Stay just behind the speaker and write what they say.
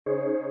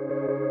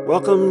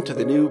Welcome to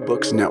the New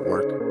Books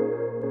Network.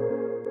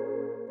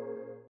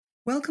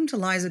 Welcome to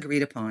Lies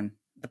Agreed Upon,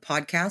 the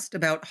podcast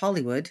about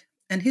Hollywood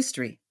and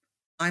history.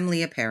 I'm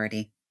Leah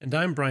Parody. And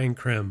I'm Brian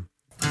Krim.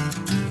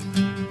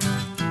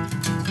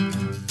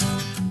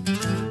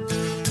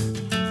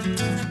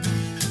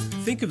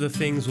 Think of the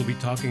things we'll be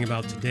talking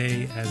about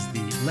today as the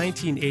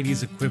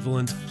 1980s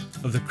equivalent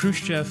of the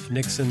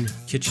Khrushchev-Nixon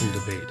kitchen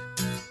debate.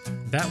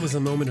 That was a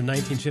moment in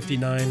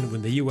 1959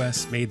 when the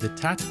U.S. made the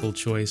tactical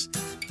choice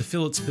to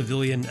fill its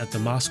pavilion at the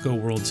Moscow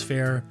World's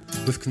Fair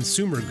with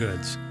consumer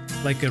goods,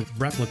 like a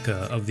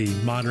replica of the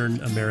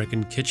modern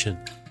American kitchen.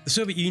 The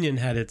Soviet Union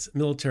had its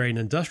military and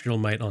industrial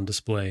might on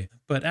display,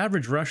 but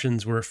average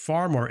Russians were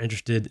far more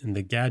interested in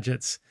the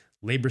gadgets,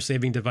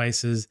 labor-saving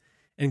devices,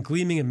 and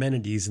gleaming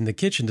amenities in the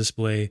kitchen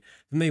display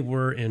than they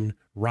were in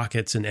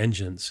rockets and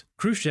engines.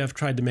 Khrushchev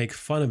tried to make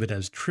fun of it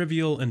as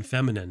trivial and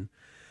feminine,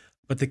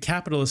 but the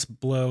capitalist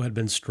blow had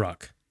been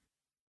struck.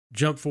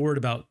 Jump forward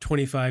about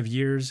 25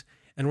 years,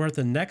 and we're at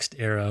the next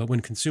era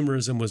when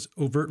consumerism was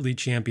overtly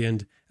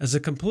championed as a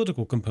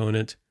political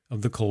component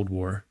of the Cold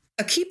War.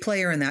 A key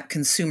player in that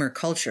consumer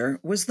culture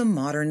was the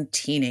modern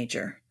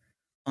teenager.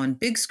 On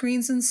big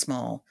screens and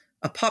small,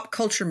 a pop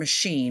culture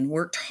machine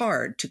worked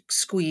hard to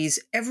squeeze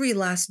every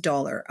last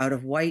dollar out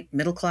of white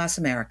middle-class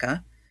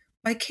America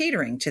by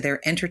catering to their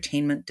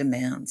entertainment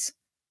demands.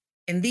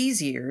 In these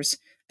years,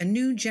 a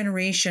new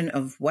generation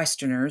of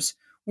Westerners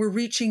were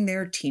reaching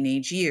their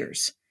teenage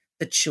years,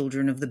 the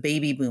children of the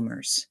baby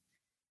boomers.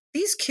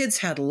 These kids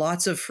had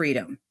lots of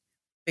freedom.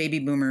 Baby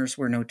boomers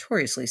were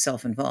notoriously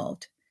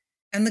self-involved.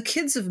 And the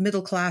kids of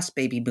middle-class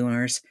baby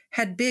boomers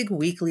had big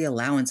weekly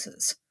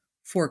allowances,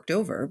 forked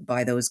over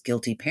by those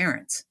guilty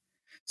parents.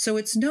 So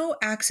it's no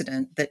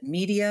accident that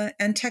media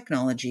and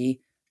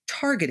technology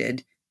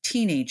targeted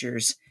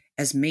teenagers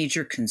as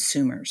major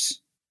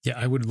consumers. Yeah,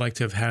 I would like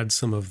to have had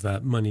some of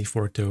that money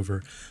forked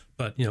over.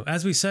 But,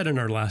 as we said in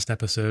our last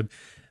episode,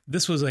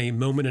 this was a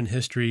moment in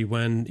history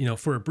when,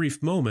 for a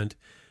brief moment,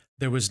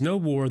 there was no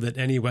war that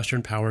any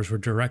Western powers were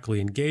directly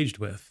engaged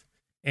with.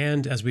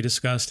 And as we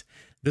discussed,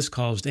 this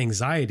caused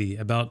anxiety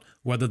about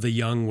whether the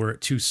young were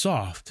too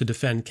soft to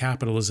defend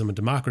capitalism and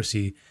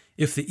democracy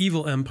if the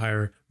evil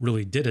empire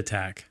really did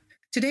attack.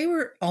 Today,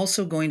 we're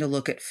also going to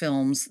look at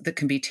films that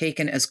can be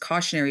taken as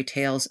cautionary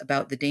tales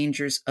about the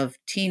dangers of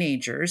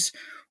teenagers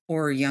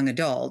or young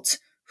adults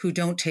who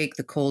don't take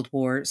the Cold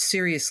War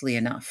seriously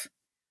enough.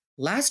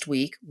 Last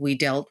week, we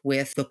dealt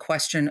with the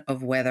question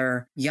of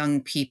whether young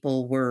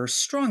people were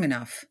strong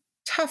enough,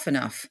 tough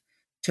enough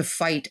to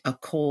fight a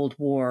Cold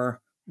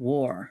War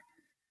war.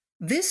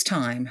 This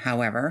time,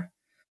 however,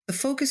 the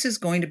focus is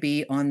going to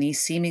be on the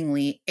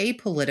seemingly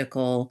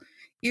apolitical,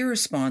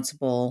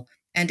 irresponsible,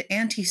 and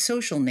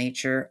antisocial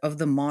nature of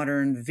the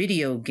modern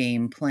video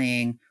game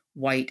playing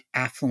white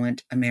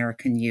affluent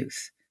American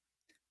youth.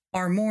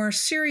 Our more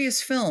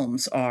serious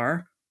films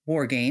are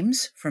War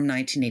Games from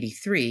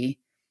 1983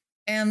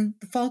 and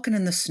The Falcon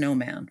and the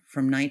Snowman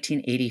from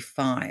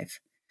 1985.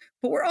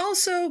 But we're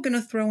also going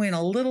to throw in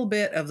a little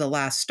bit of The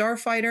Last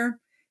Starfighter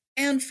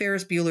and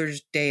Ferris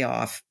Bueller's Day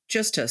Off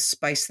just to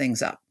spice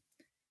things up.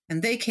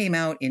 And they came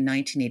out in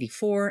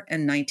 1984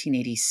 and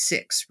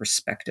 1986,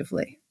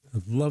 respectively. I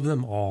love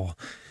them all.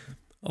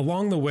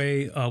 Along the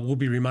way, we'll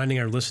be reminding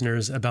our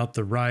listeners about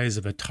the rise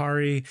of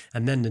Atari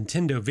and then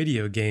Nintendo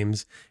video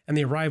games and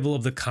the arrival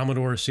of the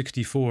Commodore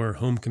 64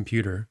 home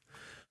computer.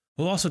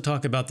 We'll also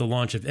talk about the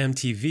launch of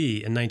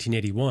MTV in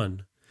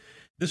 1981.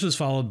 This was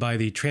followed by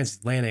the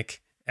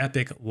transatlantic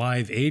epic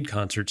Live Aid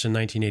concerts in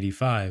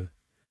 1985.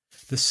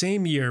 The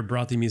same year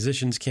brought the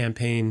musicians'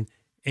 campaign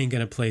Ain't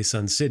Gonna Play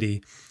Sun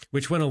City,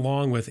 which went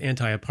along with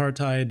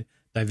anti-apartheid,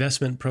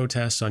 divestment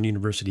protests on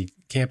university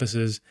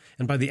campuses,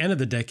 and by the end of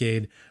the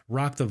decade,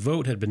 Rock the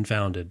Vote had been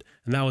founded,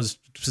 and that was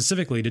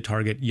specifically to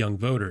target young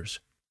voters.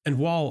 And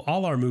while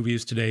all our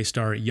movies today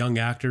star young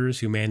actors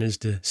who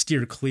managed to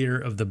steer clear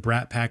of the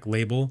Brat Pack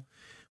label,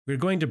 we're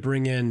going to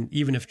bring in,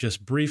 even if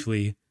just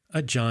briefly,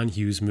 a John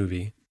Hughes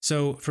movie.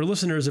 So for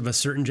listeners of a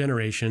certain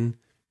generation,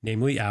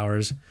 namely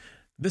ours,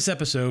 this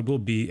episode will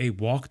be a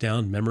walk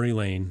down memory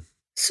lane.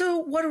 So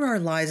what are our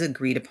lies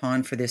agreed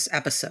upon for this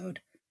episode?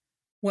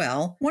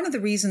 Well, one of the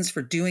reasons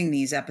for doing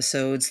these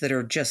episodes that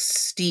are just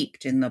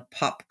steeped in the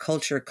pop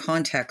culture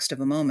context of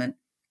a moment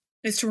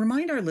is to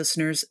remind our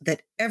listeners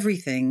that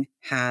everything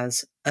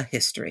has a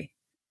history.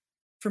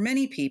 For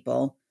many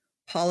people,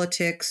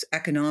 politics,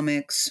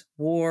 economics,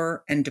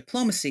 war, and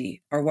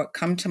diplomacy are what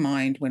come to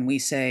mind when we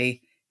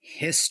say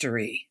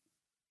history.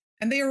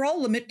 And they are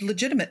all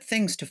legitimate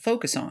things to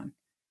focus on.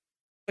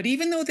 But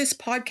even though this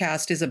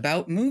podcast is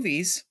about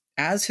movies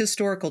as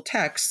historical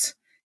texts,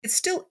 it's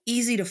still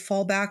easy to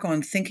fall back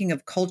on thinking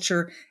of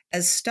culture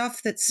as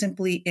stuff that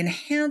simply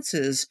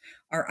enhances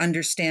our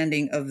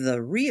understanding of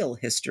the real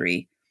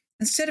history,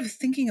 instead of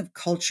thinking of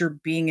culture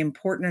being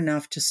important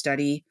enough to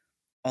study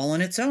all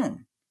on its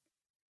own.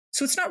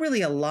 So it's not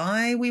really a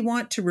lie we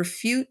want to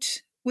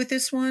refute with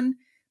this one.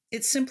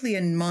 It's simply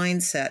a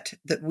mindset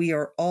that we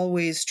are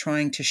always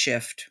trying to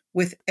shift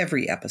with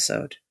every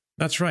episode.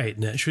 That's right,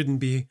 and it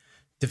shouldn't be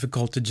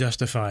difficult to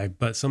justify,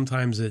 but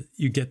sometimes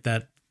you get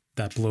that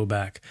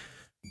blowback.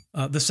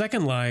 The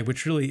second lie,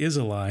 which really is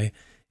a lie,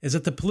 is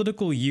that the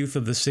political youth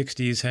of the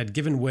 60s had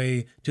given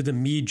way to the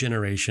me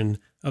generation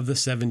of the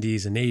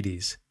 70s and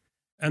 80s.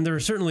 And there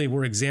certainly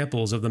were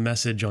examples of the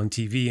message on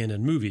TV and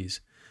in movies.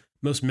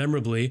 Most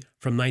memorably,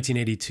 from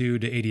 1982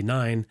 to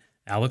 89,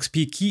 Alex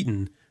P.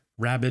 Keaton,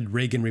 rabid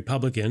Reagan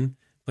Republican,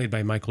 played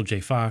by Michael J.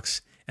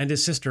 Fox, and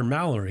his sister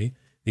Mallory,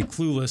 the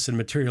clueless and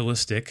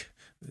materialistic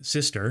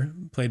sister,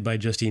 played by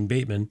Justine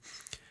Bateman,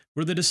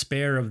 were the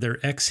despair of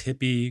their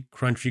ex-hippie,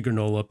 crunchy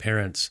granola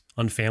parents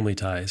on Family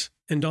Ties.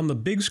 And on the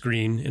big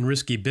screen in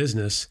Risky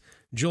Business,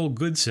 Joel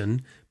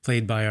Goodson,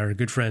 played by our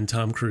good friend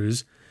Tom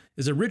Cruise,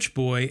 is a rich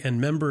boy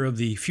and member of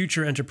the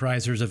Future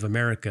Enterprisers of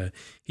America.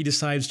 He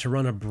decides to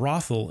run a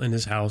brothel in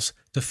his house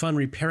to fund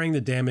repairing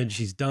the damage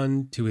he's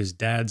done to his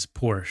dad's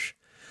Porsche.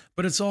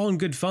 But it's all in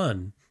good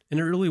fun, and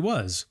it really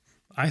was.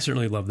 I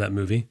certainly loved that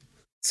movie.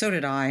 So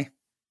did I.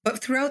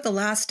 But throughout the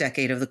last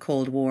decade of the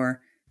Cold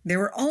War, there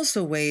were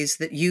also ways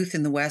that youth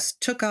in the West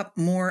took up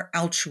more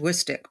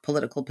altruistic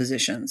political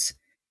positions,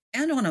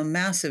 and on a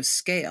massive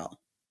scale.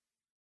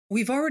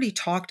 We've already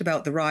talked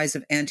about the rise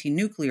of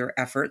anti-nuclear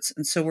efforts,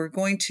 and so we're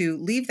going to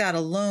leave that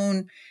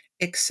alone,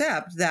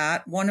 except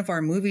that one of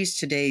our movies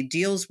today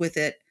deals with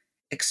it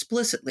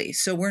explicitly.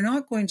 So we're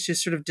not going to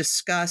sort of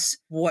discuss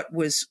what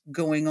was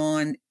going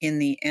on in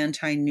the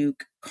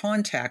anti-nuke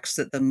context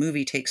that the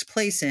movie takes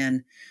place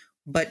in,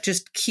 but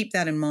just keep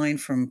that in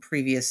mind from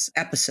previous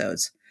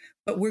episodes.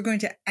 But we're going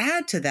to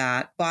add to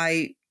that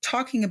by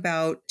talking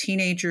about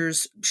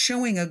teenagers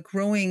showing a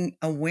growing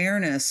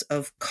awareness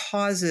of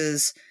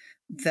causes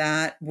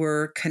that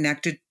were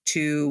connected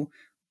to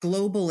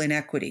global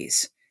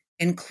inequities,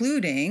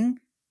 including,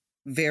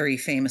 very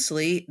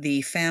famously,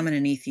 the famine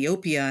in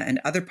Ethiopia and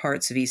other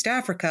parts of East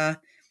Africa,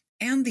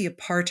 and the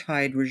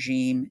apartheid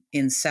regime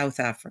in South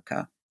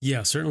Africa.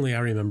 Yeah, certainly I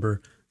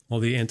remember all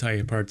the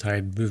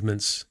anti-apartheid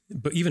movements,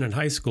 but even in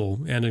high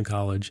school and in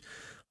college.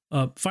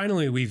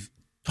 Finally, we've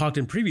talked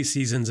in previous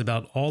seasons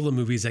about all the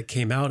movies that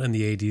came out in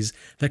the 80s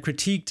that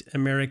critiqued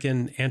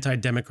American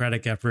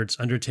anti-democratic efforts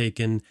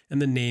undertaken in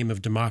the name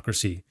of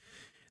democracy.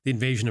 The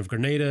invasion of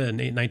Grenada in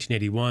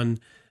 1981,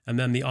 and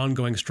then the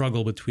ongoing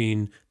struggle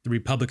between the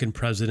Republican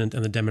president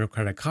and the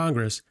Democratic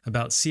Congress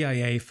about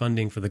CIA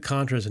funding for the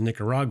Contras in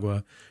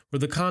Nicaragua were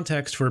the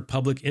context for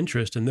public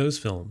interest in those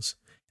films.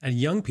 And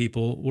young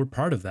people were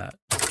part of that.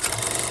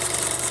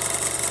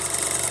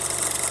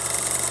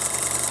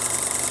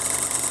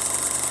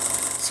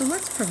 So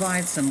let's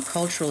provide some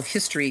cultural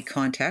history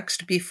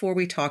context before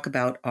we talk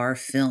about our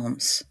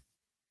films.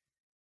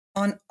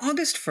 On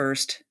August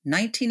 1st,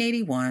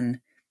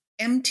 1981,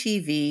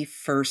 MTV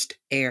first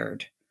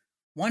aired,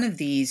 one of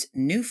these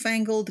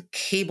newfangled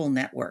cable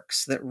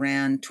networks that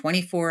ran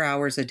 24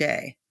 hours a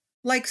day,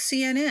 like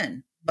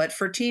CNN, but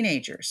for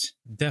teenagers.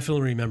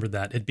 Definitely remember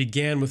that. It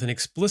began with an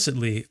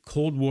explicitly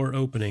Cold War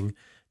opening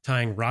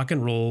tying rock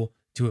and roll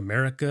to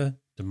America,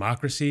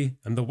 democracy,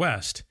 and the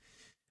West.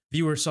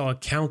 Viewers saw a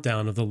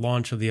countdown of the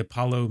launch of the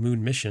Apollo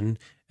moon mission,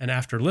 and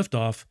after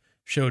liftoff,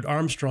 showed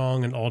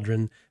Armstrong and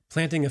Aldrin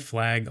planting a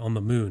flag on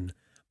the moon,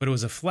 but it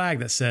was a flag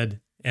that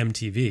said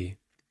MTV.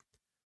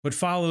 What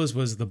follows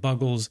was the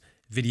Buggles'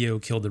 Video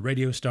Killed the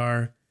Radio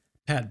Star,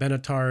 Pat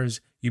Benatar's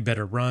You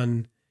Better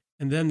Run,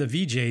 and then the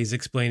VJs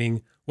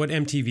explaining what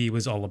MTV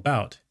was all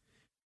about.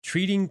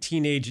 Treating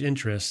teenage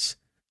interests,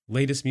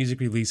 latest music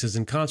releases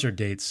and concert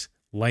dates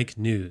like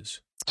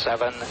news.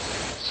 7,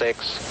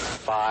 6,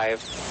 5,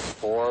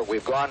 4.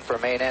 We've gone for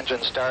main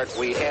engine start.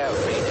 We have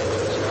main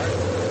engine start.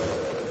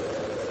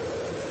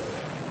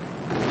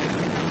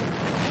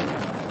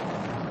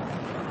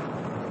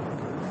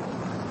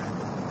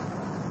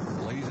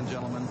 Ladies and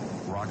gentlemen,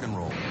 rock and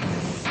roll.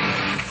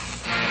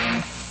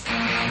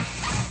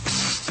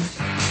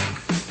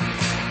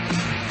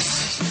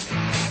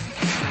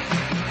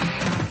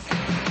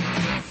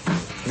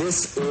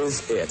 This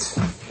is it.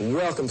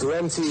 Welcome to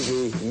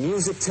MTV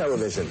Music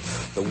Television,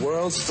 the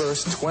world's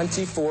first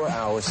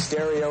 24-hour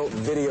stereo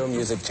video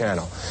music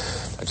channel.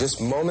 Now,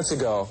 just moments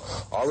ago,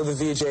 all of the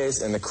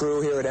VJs and the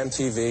crew here at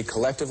MTV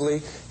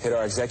collectively hit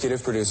our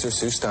executive producer,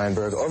 Sue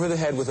Steinberg, over the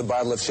head with a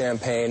bottle of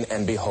champagne,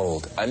 and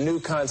behold, a new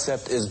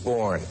concept is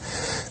born.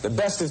 The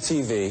best of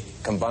TV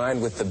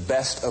combined with the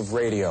best of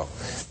radio.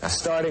 Now,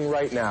 starting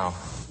right now,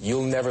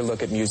 you'll never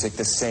look at music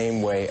the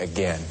same way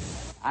again.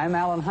 I'm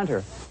Alan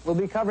Hunter. We'll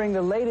be covering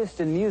the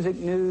latest in music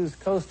news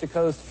coast to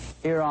coast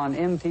here on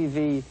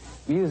MTV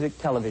Music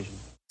Television.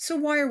 So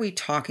why are we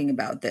talking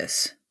about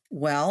this?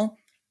 Well,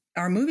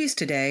 our movies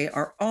today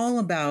are all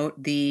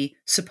about the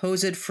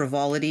supposed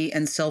frivolity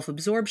and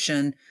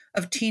self-absorption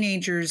of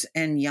teenagers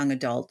and young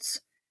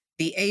adults,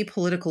 the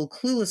apolitical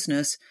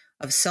cluelessness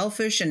of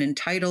selfish and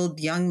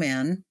entitled young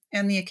men,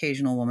 and the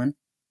occasional woman,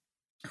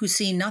 who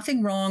see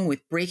nothing wrong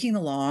with breaking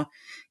the law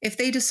if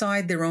they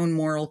decide their own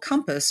moral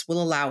compass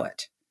will allow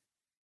it.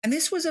 And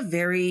this was a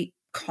very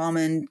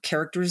common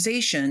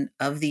characterization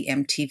of the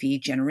MTV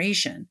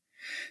generation.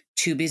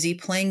 Too busy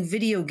playing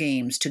video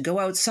games to go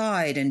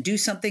outside and do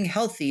something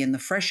healthy in the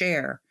fresh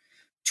air.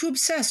 too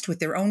obsessed with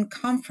their own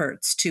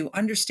comforts to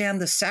understand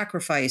the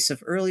sacrifice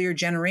of earlier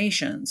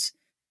generations.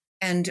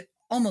 And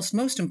almost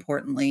most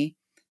importantly,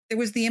 there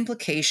was the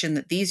implication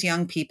that these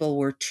young people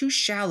were too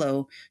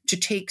shallow to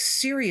take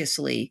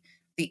seriously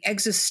the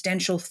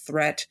existential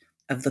threat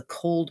of the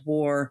Cold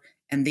War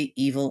and the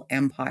evil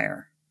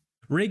empire.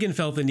 Reagan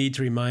felt the need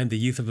to remind the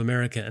youth of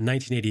America in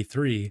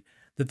 1983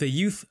 that the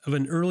youth of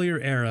an earlier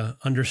era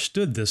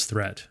understood this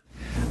threat.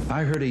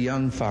 I heard a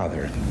young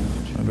father,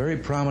 a very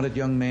prominent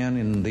young man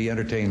in the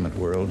entertainment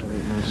world,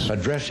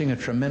 addressing a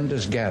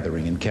tremendous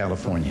gathering in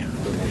California.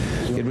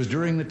 It was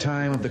during the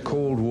time of the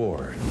Cold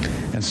War,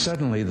 and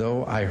suddenly,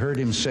 though, I heard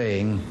him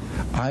saying,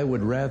 "I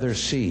would rather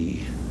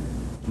see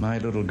my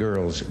little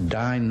girls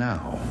die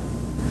now,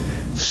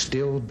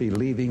 still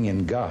believing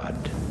in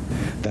God,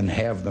 than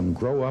have them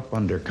grow up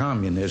under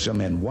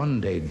communism and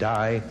one day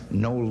die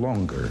no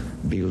longer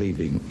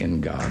believing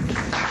in God."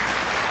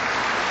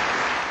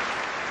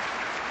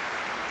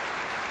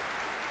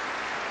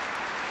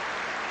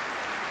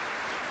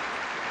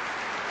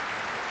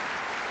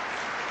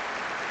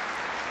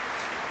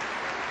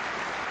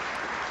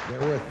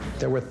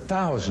 There were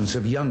thousands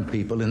of young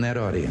people in that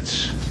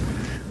audience.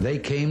 They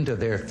came to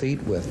their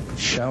feet with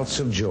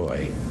shouts of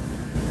joy.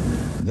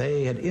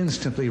 They had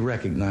instantly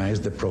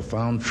recognized the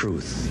profound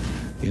truth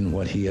in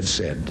what he had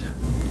said.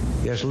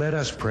 Yes, let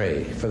us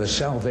pray for the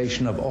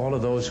salvation of all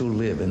of those who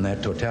live in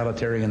that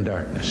totalitarian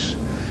darkness.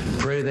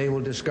 Pray they will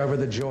discover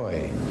the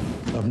joy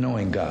of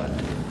knowing God.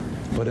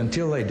 But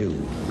until they do,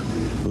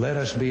 let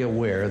us be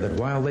aware that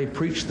while they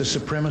preach the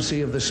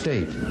supremacy of the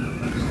state,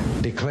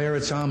 declare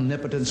its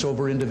omnipotence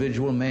over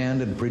individual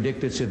man, and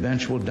predict its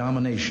eventual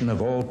domination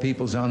of all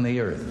peoples on the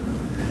earth,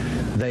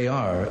 they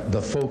are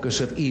the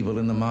focus of evil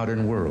in the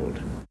modern world.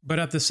 But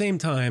at the same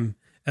time,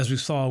 as we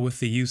saw with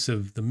the use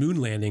of the moon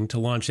landing to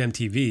launch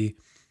MTV,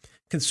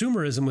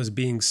 consumerism was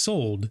being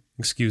sold,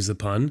 excuse the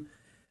pun,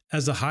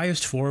 as the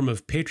highest form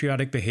of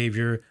patriotic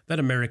behavior that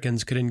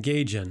Americans could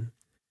engage in.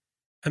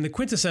 And the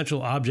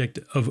quintessential object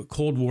of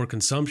Cold War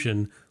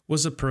consumption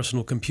was a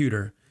personal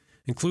computer,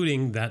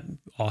 including that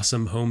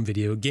awesome home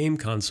video game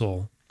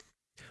console.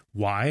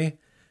 Why?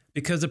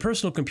 Because the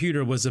personal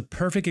computer was a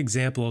perfect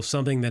example of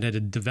something that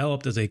had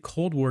developed as a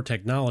Cold War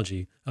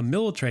technology, a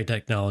military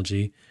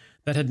technology,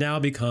 that had now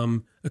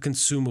become a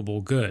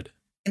consumable good.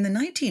 In the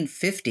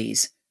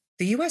 1950s,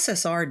 the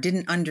USSR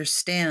didn't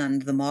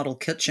understand the model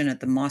kitchen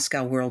at the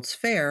Moscow World's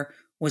Fair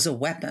was a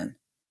weapon.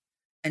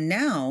 And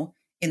now,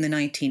 in the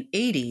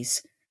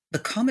 1980s, the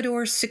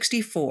Commodore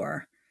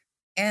 64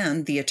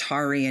 and the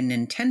Atari and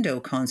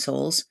Nintendo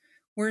consoles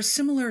were a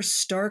similar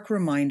stark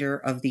reminder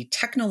of the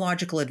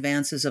technological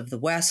advances of the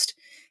West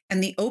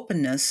and the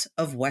openness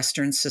of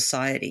Western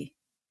society.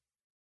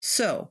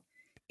 So,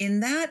 in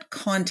that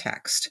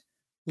context,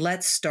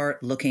 let's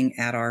start looking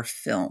at our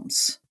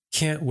films.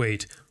 Can't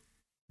wait.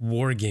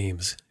 War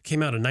Games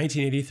came out in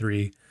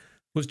 1983,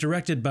 was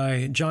directed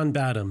by John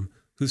Badham,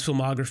 whose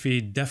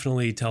filmography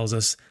definitely tells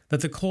us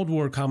that the Cold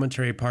War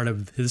commentary part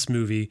of this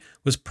movie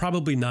was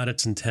probably not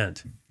its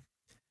intent.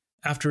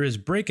 After his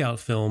breakout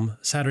film,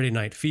 Saturday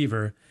Night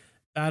Fever,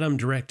 Badham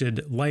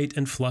directed light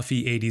and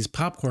fluffy 80s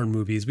popcorn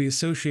movies we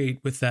associate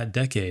with that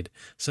decade,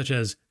 such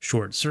as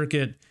Short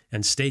Circuit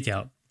and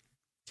Stakeout.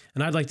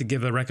 And I'd like to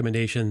give a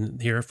recommendation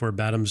here for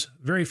Badham's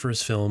very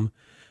first film,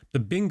 The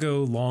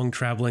Bingo Long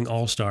Traveling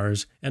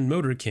All-Stars and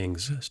Motor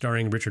Kings,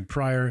 starring Richard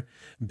Pryor,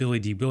 Billy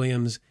D.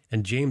 Williams,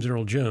 and James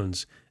Earl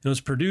Jones, and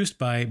was produced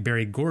by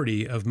Berry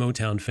Gordy of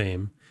Motown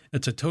fame.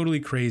 It's a totally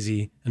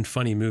crazy and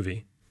funny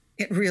movie.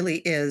 It really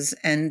is,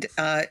 and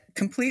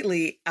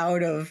completely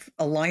out of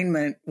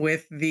alignment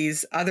with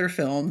these other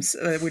films,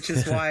 which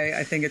is why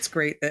I think it's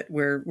great that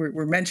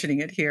we're mentioning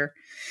it here.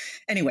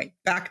 Anyway,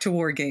 back to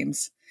War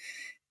Games.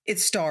 It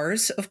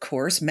stars, of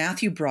course,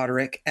 Matthew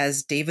Broderick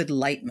as David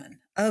Lightman,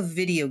 a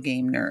video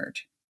game nerd.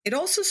 It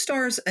also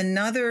stars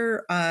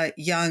another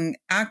young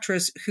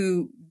actress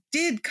who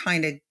did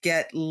kind of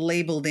get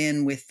labeled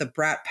in with the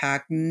Brat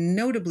Pack,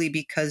 notably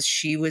because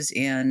she was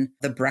in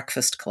The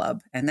Breakfast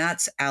Club, and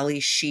that's Ali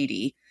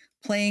Sheedy,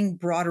 playing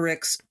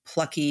Broderick's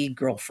plucky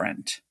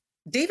girlfriend.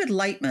 David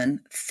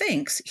Lightman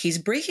thinks he's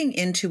breaking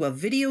into a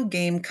video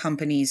game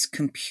company's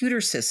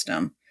computer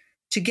system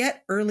to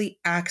get early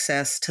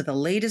access to the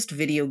latest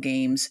video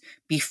games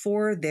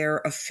before their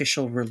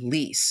official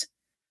release.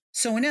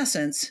 So in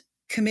essence,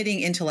 committing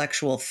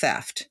intellectual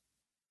theft.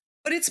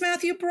 But it's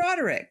Matthew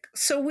Broderick,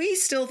 so we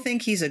still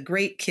think he's a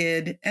great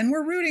kid, and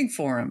we're rooting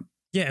for him.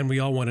 Yeah, and we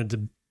all wanted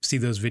to see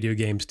those video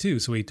games too,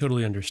 so we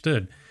totally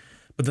understood.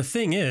 But the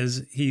thing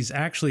is, he's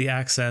actually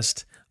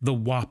accessed the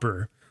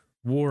Whopper,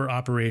 War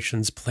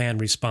Operations Plan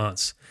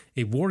Response,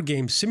 a war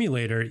game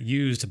simulator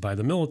used by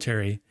the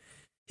military.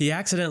 He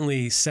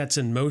accidentally sets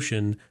in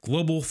motion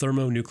global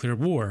thermonuclear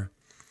war,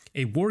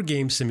 a war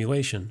game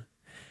simulation.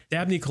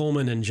 Dabney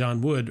Coleman and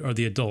John Wood are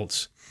the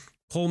adults.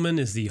 Coleman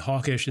is the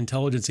hawkish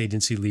intelligence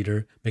agency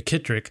leader,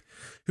 McKittrick,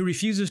 who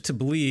refuses to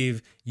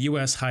believe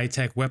U.S.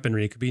 high-tech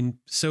weaponry could be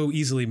so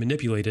easily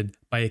manipulated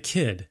by a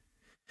kid.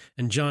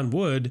 And John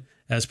Wood,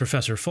 as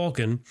Professor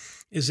Falken,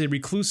 is a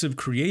reclusive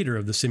creator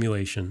of the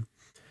simulation.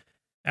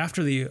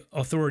 After the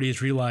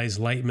authorities realize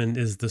Lightman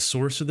is the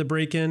source of the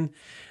break-in,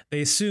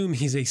 they assume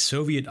he's a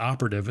Soviet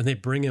operative and they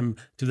bring him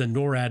to the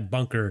NORAD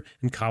bunker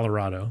in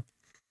Colorado.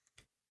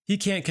 He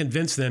can't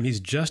convince them he's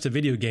just a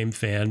video game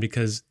fan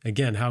because,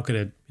 again, how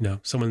could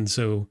someone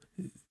so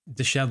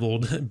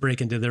disheveled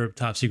break into their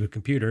top secret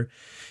computer?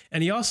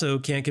 And he also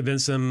can't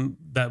convince them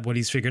that what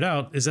he's figured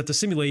out is that the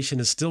simulation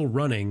is still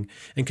running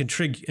and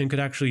could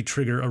actually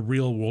trigger a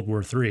real World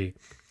War III.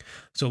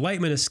 So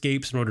Lightman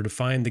escapes in order to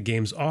find the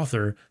game's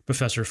author,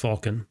 Professor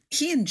Falken.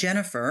 He and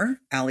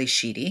Jennifer, Ali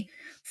Sheedy,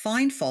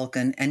 find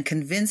Falken and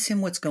convince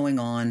him what's going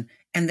on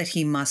and that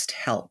he must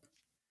help.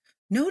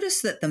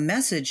 Notice that the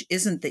message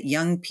isn't that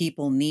young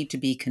people need to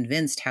be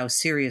convinced how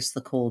serious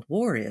the Cold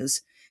War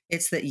is.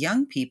 It's that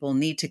young people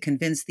need to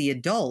convince the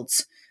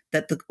adults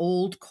that the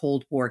old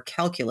Cold War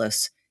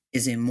calculus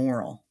is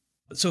immoral.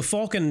 So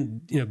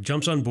Falken,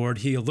 jumps on board.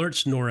 He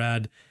alerts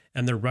NORAD,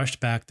 and they're rushed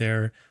back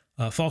there.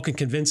 Falken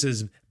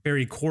convinces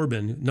Barry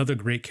Corbin, another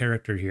great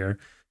character here,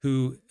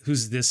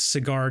 who's this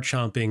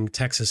cigar-chomping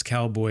Texas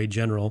cowboy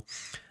general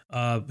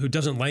who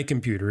doesn't like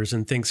computers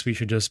and thinks we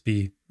should just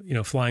be,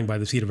 flying by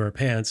the seat of our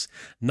pants,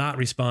 not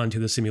respond to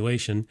the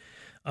simulation.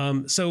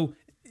 So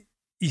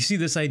you see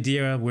this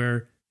idea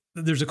where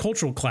there's a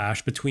cultural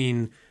clash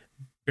between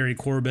Barry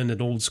Corbin,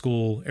 an old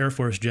school Air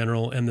Force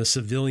general, and the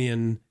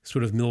civilian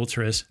sort of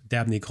militarist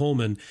Dabney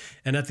Coleman.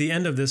 And at the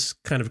end of this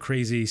kind of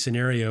crazy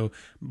scenario,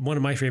 one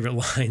of my favorite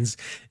lines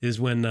is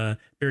when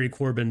Barry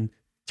Corbin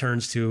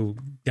turns to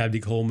Dabney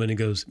Coleman and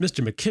goes,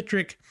 "Mr.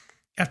 McKittrick,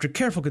 after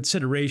careful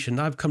consideration,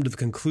 I've come to the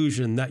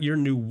conclusion that your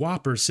new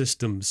Whopper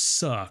system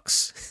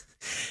sucks."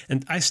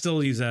 And I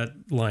still use that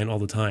line all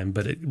the time,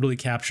 but it really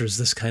captures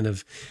this kind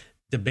of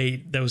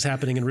debate that was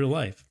happening in real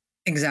life.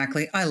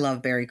 Exactly. I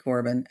love Barry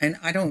Corbin, and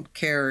I don't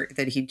care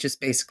that he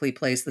just basically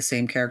plays the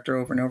same character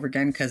over and over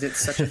again because it's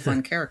such a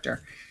fun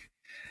character.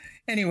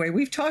 Anyway,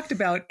 we've talked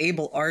about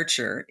Able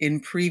Archer in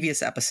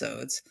previous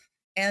episodes,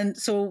 and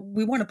so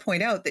we want to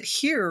point out that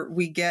here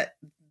we get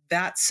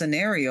that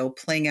scenario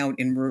playing out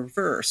in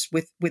reverse.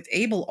 With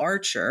Able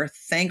Archer,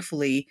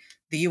 thankfully,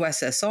 the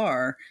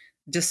USSR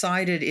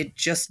decided it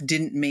just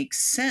didn't make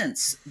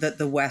sense that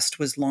the West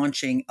was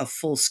launching a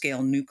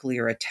full-scale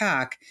nuclear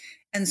attack,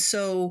 and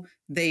so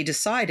they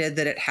decided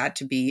that it had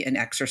to be an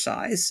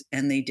exercise,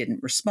 and they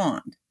didn't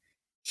respond.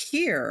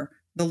 Here,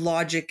 the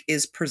logic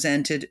is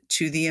presented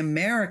to the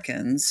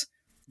Americans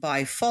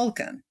by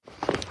Falken.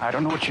 I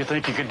don't know what you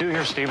think you could do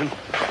here, Stephen.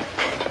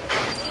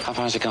 How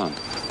far has it gone?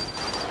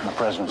 The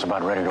president's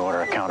about ready to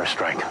order a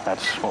counterstrike.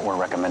 That's what we're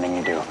recommending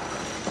you do.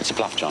 It's a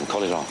bluff, John.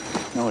 Call it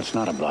off. No, it's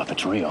not a bluff.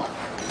 It's real.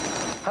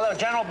 Hello,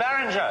 General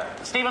Barringer.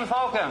 Stephen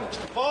Falken.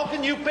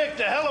 Falken, you picked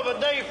a hell of a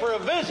day for a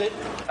visit.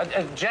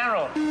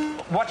 General,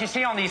 what you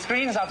see on these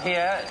screens up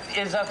here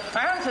is a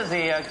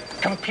fantasy, a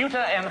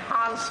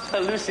computer-enhanced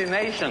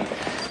hallucination.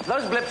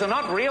 Those blips are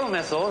not real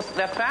missiles,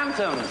 they're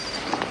phantoms.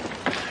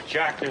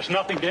 Jack, there's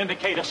nothing to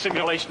indicate a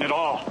simulation at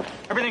all.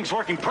 Everything's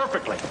working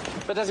perfectly.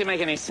 But does it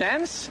make any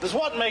sense? Does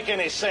what make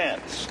any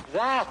sense?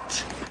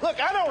 That.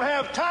 Look, I don't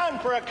have time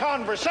for a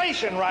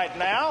conversation right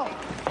now.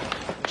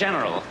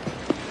 General,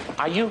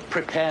 are you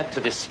prepared to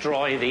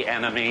destroy the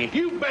enemy?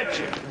 You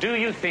betcha. Do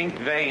you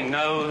think they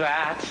know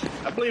that?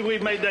 I believe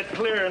we've made that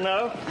clear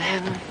enough.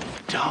 Then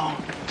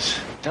don't.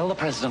 Tell the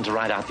president to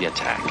ride out the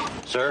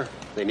attack. Sir,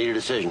 they need a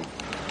decision.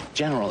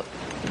 General,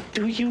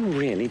 do you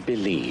really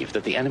believe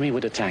that the enemy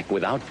would attack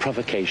without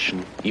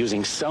provocation,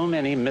 using so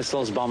many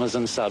missiles, bombers,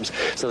 and subs,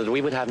 so that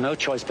we would have no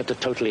choice but to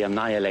totally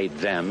annihilate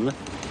them?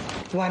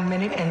 1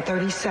 minute and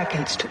 30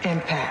 seconds to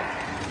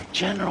impact.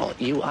 General,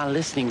 you are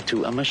listening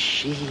to a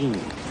machine.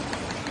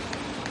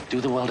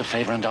 Do the world a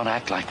favor and don't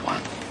act like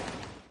one.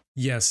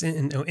 Yes,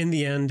 in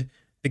the end,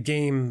 the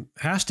game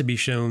has to be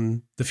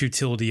shown the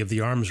futility of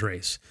the arms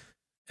race.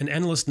 An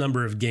endless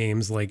number of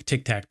games like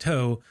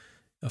Tic-Tac-Toe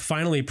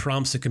finally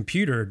prompts the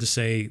computer to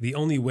say the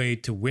only way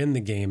to win the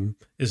game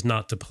is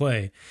not to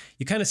play.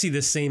 You kind of see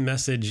this same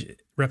message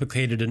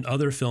replicated in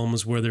other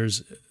films where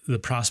there's the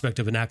prospect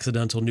of an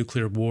accidental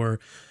nuclear war.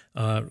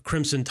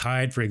 Crimson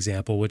Tide, for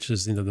example, which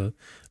is the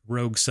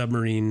rogue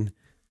submarine,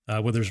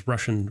 where there's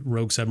Russian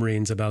rogue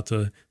submarines about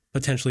to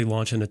potentially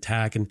launch an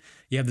attack. And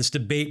you have this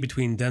debate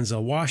between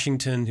Denzel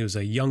Washington, who's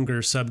a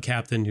younger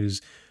sub-captain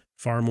who's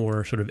far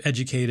more sort of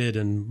educated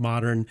and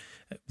modern,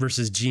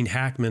 versus Gene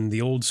Hackman,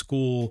 the old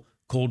school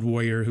Cold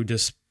Warrior who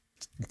just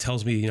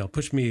tells me,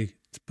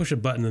 push a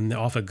button and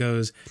off it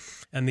goes.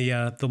 And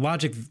the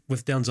logic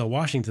with Denzel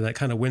Washington that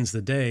kind of wins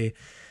the day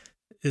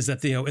is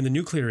that, in the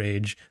nuclear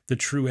age, the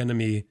true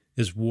enemy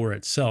is war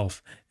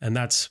itself. And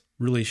that's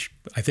really,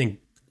 I think,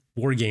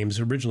 war games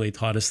originally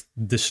taught us,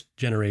 this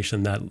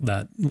generation,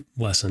 that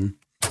lesson.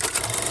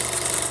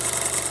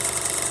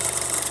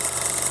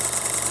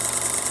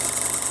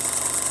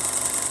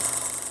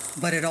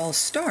 But it all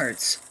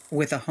starts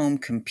with a home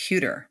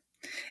computer.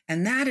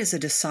 And that is a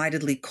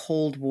decidedly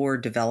Cold War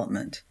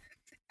development.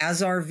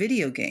 As are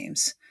video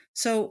games.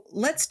 So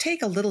let's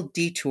take a little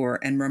detour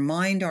and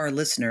remind our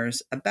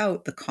listeners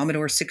about the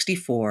Commodore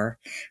 64,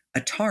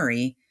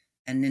 Atari,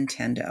 and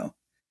Nintendo.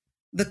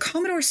 The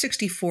Commodore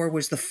 64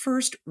 was the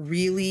first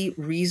really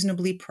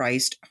reasonably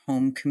priced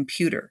home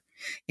computer,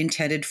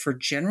 intended for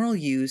general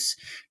use,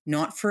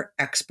 not for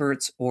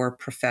experts or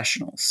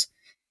professionals.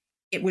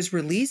 It was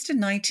released in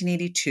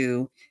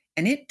 1982,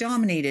 and it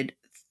dominated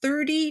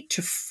 30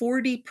 to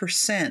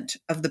 40%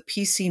 of the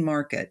PC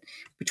market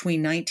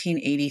between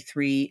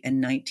 1983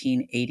 and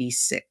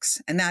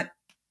 1986. And that,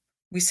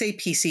 we say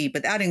PC,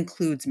 but that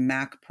includes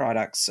Mac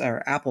products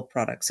or Apple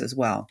products as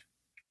well.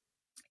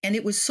 And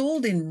it was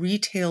sold in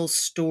retail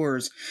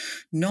stores,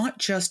 not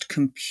just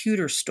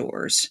computer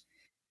stores.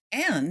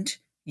 And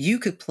you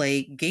could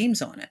play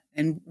games on it.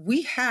 And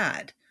we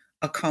had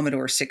a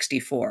Commodore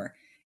 64.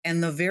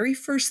 And the very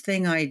first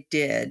thing I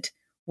did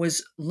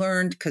was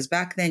learned, because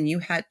back then you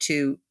had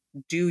to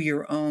do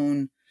your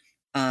own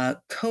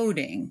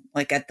coding,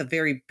 like at the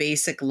very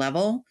basic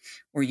level,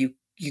 where you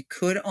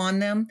could on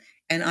them.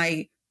 And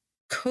I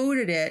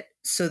coded it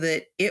so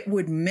that it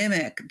would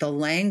mimic the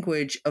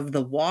language of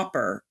the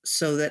Whopper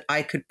so that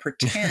I could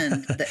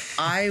pretend that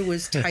I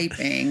was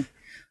typing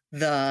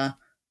the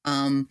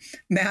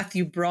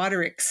Matthew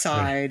Broderick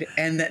side,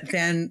 and that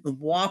then the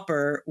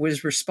Whopper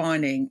was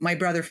responding. My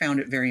brother found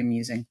it very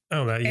amusing.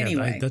 Oh, yeah,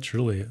 anyway.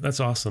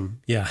 That's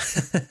awesome. Yeah.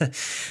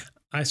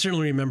 I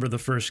certainly remember the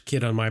first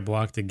kid on my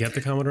block to get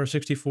the Commodore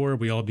 64.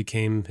 We all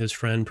became his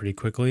friend pretty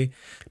quickly.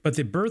 But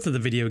the birth of the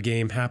video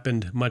game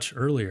happened much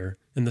earlier,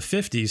 in the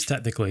 50s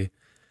technically.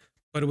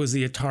 But it was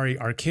the Atari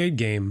arcade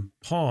game,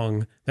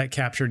 Pong, that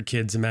captured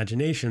kids'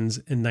 imaginations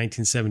in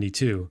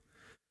 1972.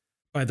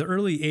 By the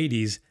early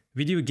 80s,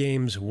 video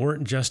games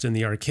weren't just in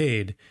the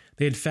arcade.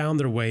 They had found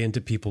their way into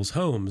people's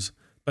homes,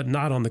 but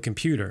not on the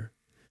computer.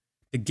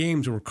 The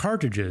games were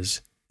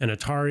cartridges, and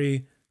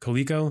Atari,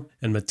 Coleco,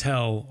 and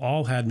Mattel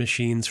all had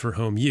machines for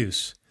home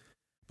use.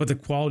 But the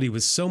quality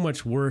was so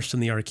much worse than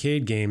the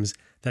arcade games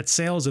that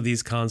sales of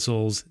these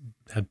consoles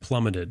had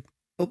plummeted.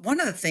 But one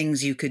of the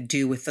things you could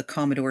do with the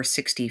Commodore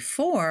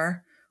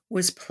 64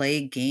 was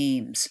play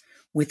games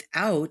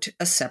without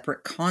a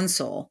separate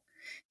console.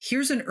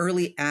 Here's an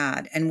early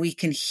ad, and we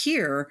can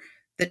hear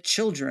that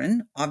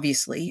children,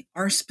 obviously,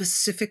 are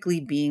specifically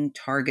being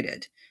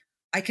targeted.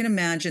 I can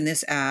imagine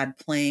this ad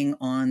playing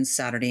on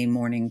Saturday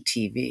morning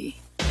TV.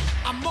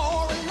 I'm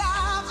more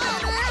alive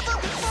than ever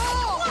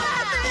before.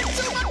 I've been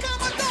to my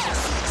Commodore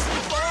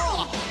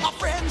 64. My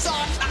friends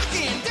are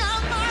knocking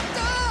down my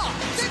door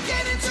to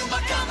get into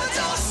my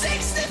Commodore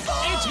 64.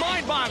 It's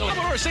mind-boggling.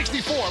 Commodore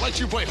 64 lets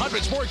you play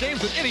hundreds more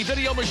games than any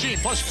video machine,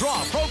 plus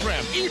draw,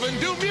 program, even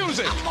do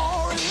music. I'm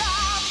more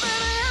alive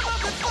than ever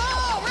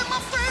before, and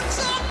my friends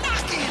are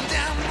knocking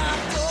down my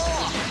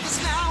door. 'Cause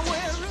now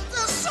we're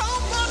into so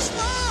much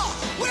more.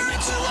 We're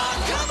into our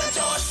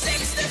Commodore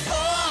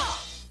 64.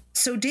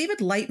 So David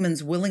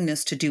Lightman's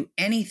willingness to do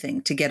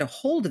anything to get a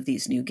hold of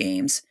these new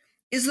games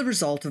is the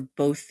result of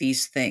both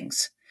these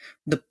things.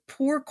 The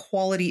poor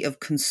quality of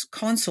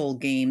console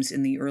games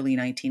in the early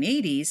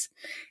 1980s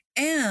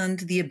and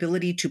the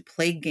ability to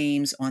play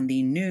games on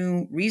the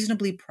new,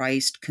 reasonably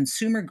priced,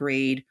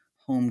 consumer-grade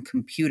home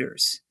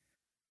computers.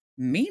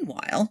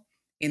 Meanwhile,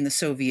 in the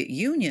Soviet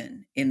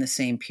Union in the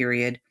same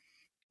period,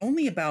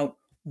 only about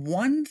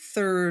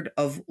 1/3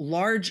 of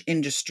large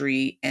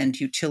industry and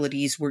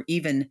utilities were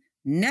even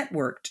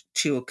networked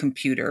to a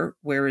computer,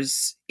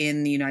 whereas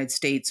in the United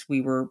States,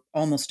 we were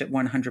almost at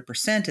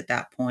 100% at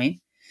that point.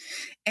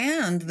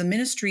 And the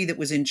ministry that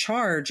was in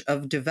charge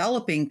of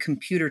developing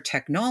computer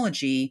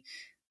technology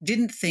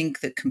didn't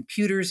think that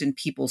computers in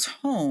people's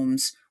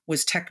homes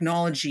was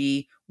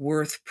technology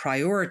worth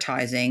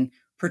prioritizing,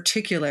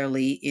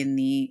 particularly in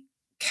the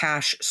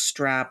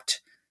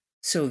cash-strapped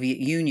Soviet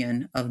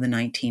Union of the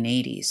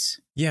 1980s.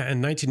 Yeah,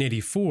 in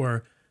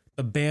 1984,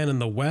 the ban in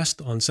the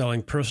West on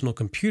selling personal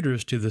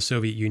computers to the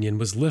Soviet Union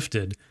was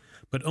lifted,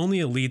 but only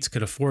elites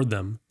could afford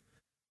them.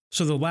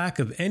 So the lack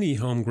of any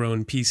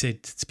homegrown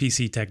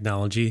PC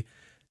technology,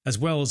 as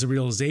well as the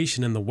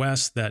realization in the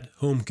West that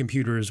home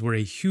computers were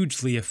a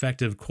hugely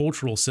effective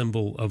cultural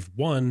symbol of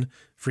 1,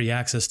 free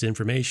access to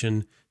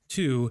information,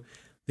 2,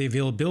 the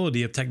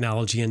availability of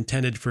technology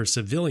intended for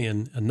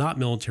civilian and not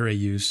military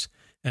use,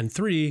 and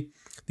 3,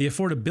 the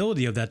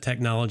affordability of that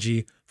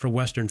technology for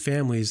Western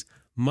families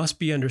must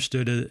be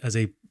understood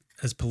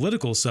as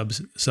political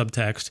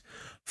subtext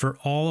for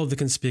all of the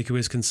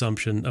conspicuous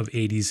consumption of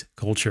 80s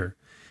culture.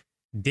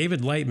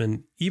 David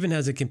Lightman even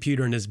has a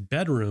computer in his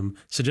bedroom,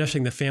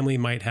 suggesting the family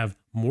might have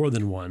more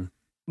than one.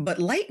 But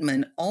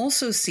Lightman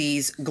also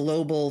sees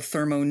global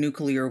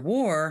thermonuclear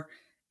war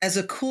as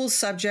a cool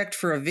subject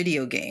for a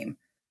video game,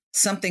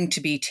 something to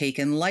be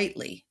taken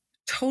lightly,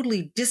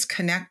 totally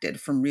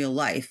disconnected from real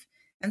life,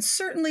 and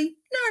certainly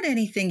not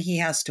anything he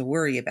has to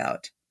worry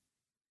about.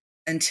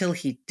 Until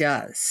he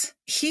does.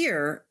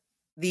 Here,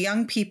 the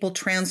young people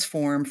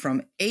transform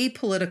from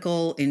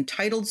apolitical,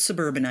 entitled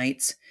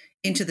suburbanites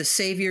into the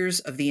saviors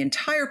of the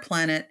entire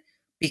planet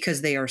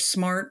because they are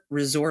smart,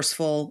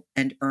 resourceful,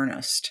 and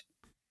earnest.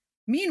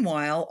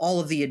 Meanwhile, all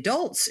of the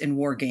adults in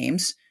war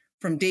games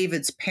From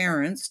David's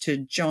parents to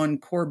John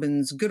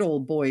Corbin's good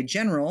old boy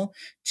general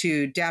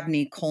to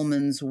Dabney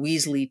Coleman's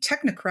Weasley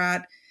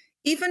technocrat,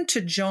 even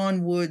to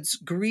John Wood's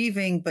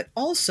grieving but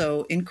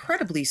also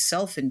incredibly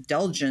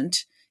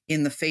self-indulgent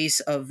in the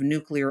face of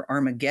nuclear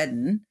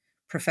Armageddon,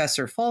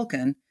 Professor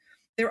Falcon,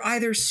 they're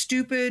either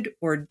stupid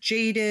or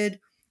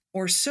jaded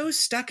or so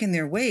stuck in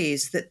their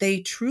ways that they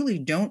truly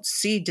don't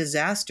see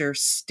disaster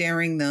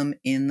staring them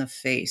in the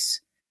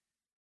face.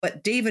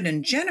 But David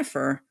and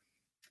Jennifer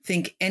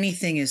think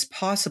anything is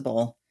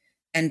possible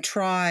and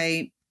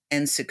try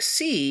and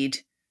succeed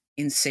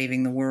in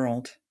saving the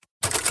world.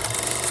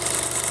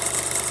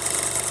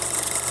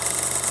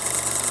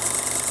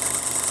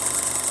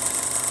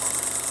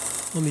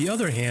 On the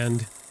other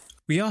hand,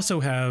 we also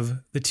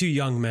have The Two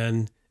Young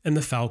Men and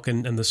The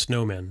Falcon and the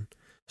Snowman,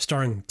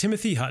 starring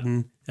Timothy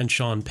Hutton and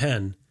Sean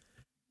Penn.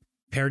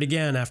 Paired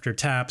again after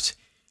Taps,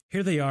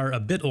 here they are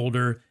a bit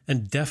older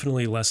and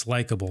definitely less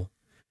likable.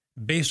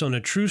 Based on a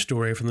true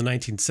story from the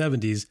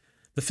 1970s,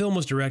 the film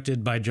was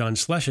directed by John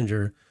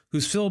Schlesinger,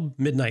 whose film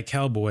Midnight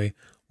Cowboy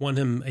won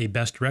him a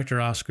Best Director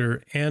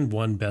Oscar and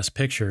won Best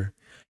Picture.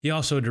 He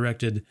also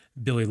directed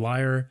Billy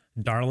Liar,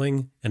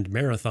 Darling, and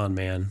Marathon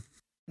Man.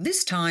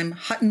 This time,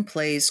 Hutton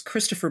plays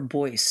Christopher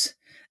Boyce,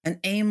 an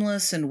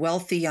aimless and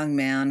wealthy young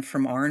man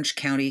from Orange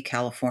County,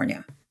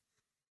 California.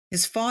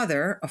 His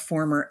father, a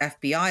former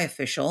FBI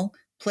official,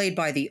 played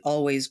by the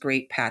always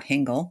great Pat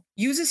Hingle,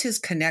 uses his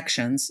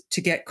connections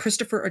to get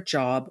Christopher a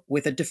job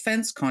with a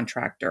defense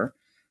contractor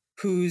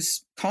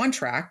whose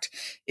contract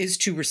is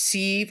to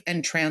receive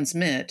and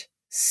transmit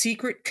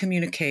secret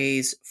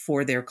communiques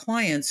for their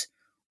clients,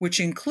 which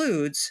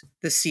includes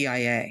the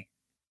CIA.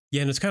 Yeah,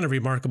 and it's kind of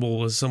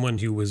remarkable as someone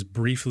who was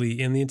briefly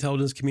in the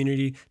intelligence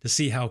community to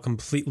see how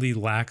completely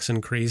lax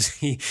and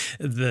crazy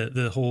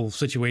the whole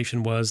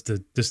situation was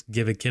to just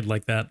give a kid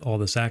like that all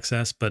this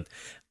access. But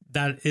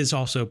that is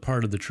also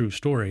part of the true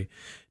story.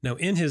 Now,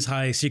 in his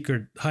high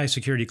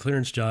security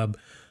clearance job,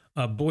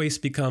 Boyce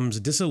becomes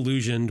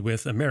disillusioned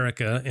with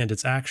America and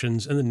its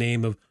actions in the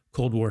name of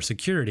Cold War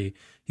security.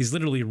 He's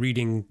literally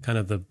reading kind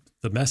of the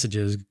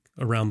messages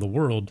around the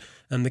world.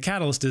 And the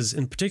catalyst is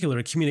in particular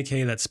a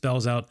communique that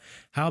spells out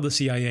how the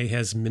CIA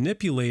has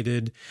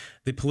manipulated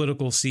the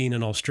political scene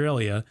in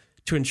Australia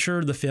to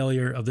ensure the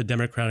failure of the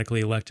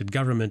democratically elected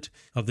government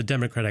of the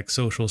Democratic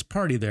Socialist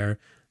Party there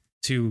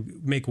to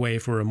make way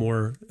for a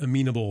more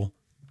amenable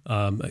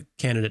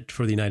candidate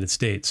for the United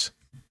States.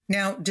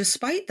 Now,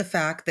 despite the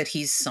fact that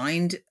he's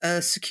signed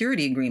a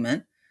security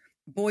agreement,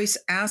 Boyce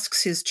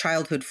asks his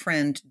childhood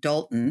friend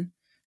Dalton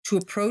to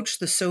approach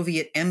the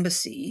Soviet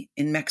embassy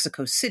in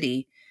Mexico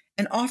City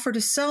and offer to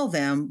sell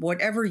them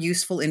whatever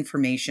useful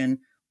information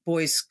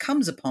Boyce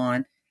comes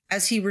upon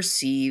as he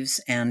receives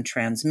and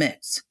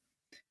transmits.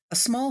 A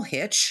small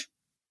hitch,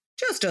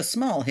 just a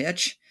small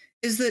hitch,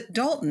 is that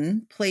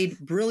Dalton, played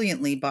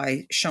brilliantly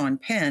by Sean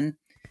Penn,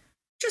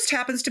 just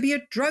happens to be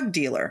a drug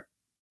dealer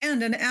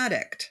and an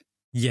addict.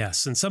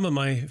 Yes, and some of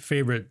my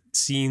favorite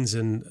scenes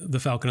in The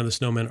Falcon and the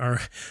Snowman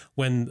are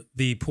when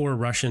the poor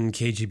Russian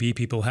KGB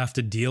people have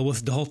to deal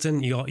with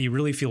Dalton. You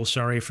really feel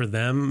sorry for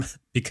them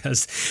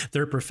because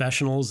they're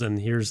professionals,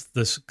 and here's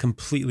this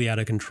completely out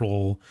of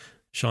control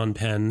Sean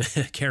Penn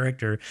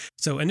character.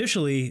 So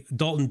initially,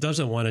 Dalton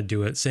doesn't want to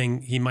do it,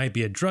 saying he might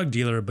be a drug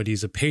dealer, but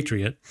he's a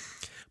patriot.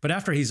 But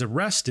after he's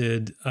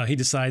arrested, he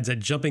decides that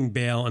jumping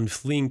bail and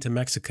fleeing to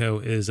Mexico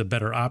is a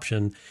better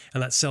option,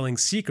 and that selling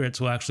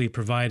secrets will actually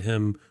provide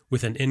him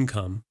with an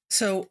income.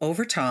 So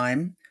over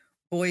time,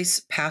 Boyce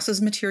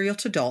passes material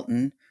to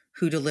Dalton,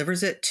 who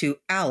delivers it to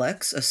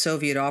Alex, a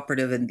Soviet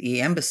operative in the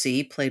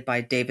embassy, played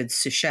by David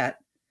Suchet.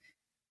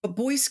 But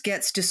Boyce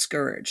gets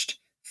discouraged,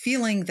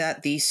 feeling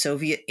that the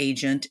Soviet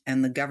agent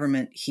and the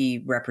government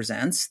he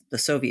represents, the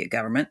Soviet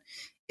government,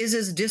 is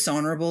as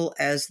dishonorable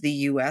as the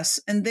U.S.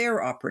 and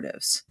their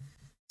operatives.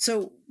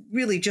 So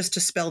really, just to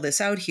spell this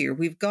out here,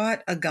 we've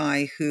got a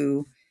guy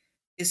who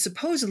is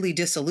supposedly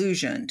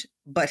disillusioned,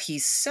 but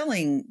he's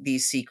selling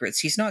these secrets.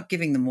 He's not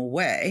giving them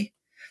away.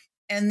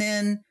 And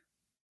then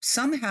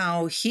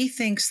somehow he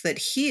thinks that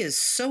he is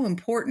so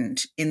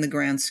important in the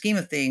grand scheme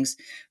of things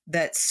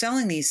that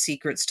selling these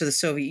secrets to the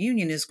Soviet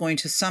Union is going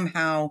to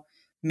somehow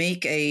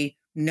make a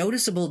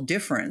noticeable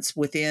difference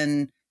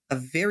within a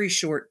very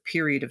short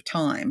period of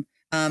time.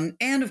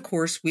 And of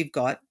course, we've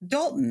got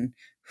Dalton,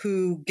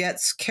 who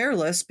gets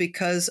careless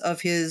because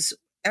of his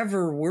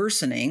ever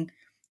worsening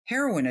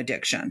heroin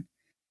addiction.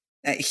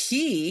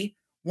 He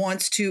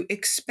wants to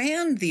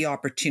expand the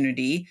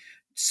opportunity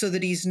so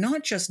that he's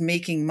not just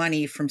making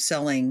money from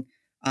selling,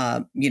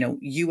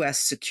 U.S.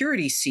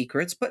 security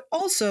secrets, but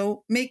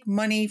also make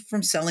money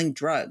from selling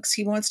drugs.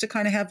 He wants to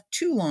kind of have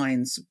two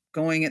lines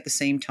going at the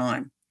same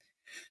time.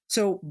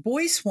 So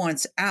Boyce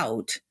wants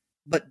out,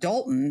 but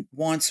Dalton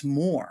wants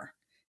more.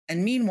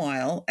 And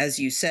meanwhile, as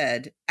you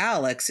said,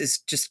 Alex is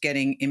just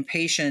getting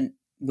impatient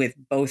with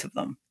both of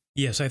them.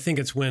 Yes, I think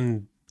it's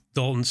when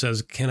Dalton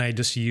says, "Can I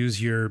just use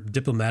your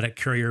diplomatic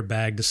courier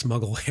bag to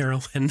smuggle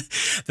heroin?"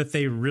 that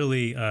they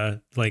really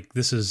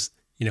this is,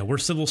 we're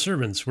civil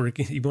servants.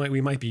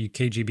 We might be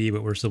KGB,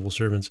 but we're civil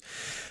servants.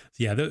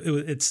 Yeah,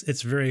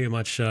 it's very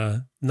much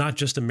not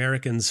just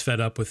Americans fed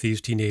up with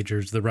these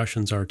teenagers. The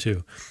Russians are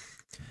too.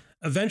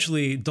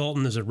 Eventually,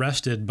 Dalton is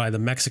arrested by the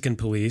Mexican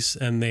police,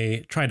 and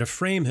they try to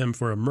frame him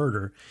for a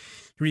murder.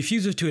 He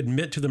refuses to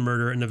admit to the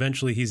murder, and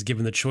eventually he's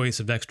given the choice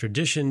of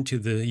extradition to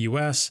the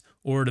U.S.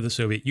 or to the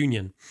Soviet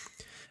Union.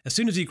 As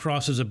soon as he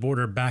crosses a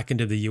border back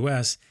into the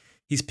U.S.,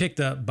 he's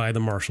picked up by the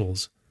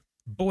marshals.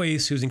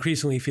 Boyce, who's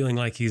increasingly feeling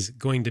like he's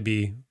going to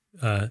be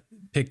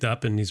picked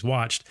up and he's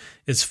watched,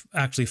 is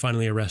actually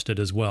finally arrested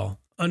as well.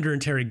 Under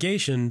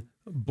interrogation,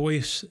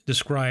 Boyce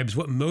describes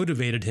what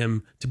motivated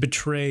him to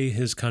betray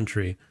his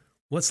country.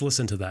 Let's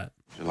listen to that.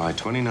 July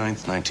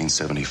 29th,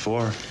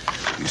 1974,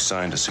 you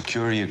signed a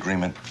security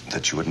agreement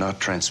that you would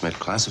not transmit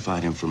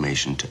classified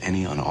information to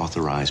any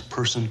unauthorized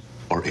person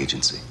or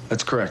agency.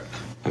 That's correct.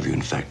 Have you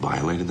in fact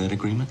violated that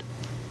agreement?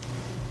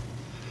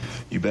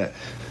 You bet.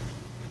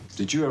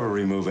 Did you ever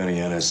remove any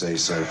NSA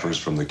ciphers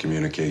from the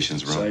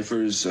communications room?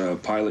 Ciphers,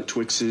 pilot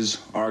Twixes,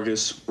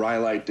 Argus,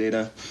 Rhyolite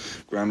data,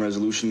 ground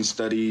resolution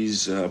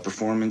studies,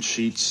 performance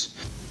sheets.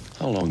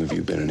 How long have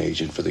you been an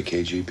agent for the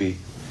KGB?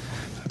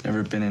 I've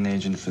never been an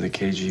agent for the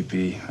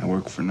KGB. I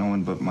work for no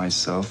one but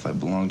myself. I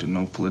belong to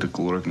no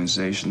political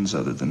organizations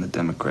other than the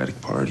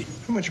Democratic Party.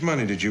 How much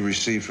money did you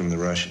receive from the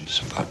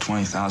Russians? About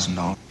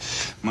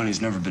 $20,000.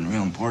 Money's never been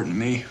real important to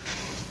me.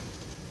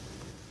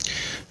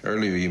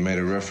 Earlier, you made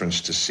a reference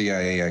to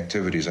CIA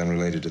activities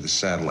unrelated to the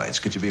satellites.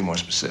 Could you be more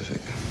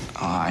specific?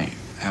 I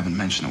haven't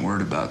mentioned a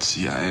word about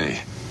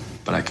CIA,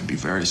 but I could be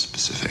very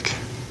specific.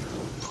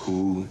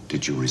 Who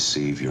did you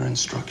receive your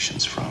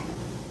instructions from?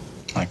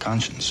 My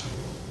conscience.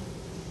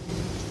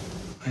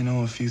 I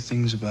know a few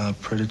things about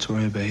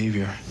predatory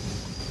behavior.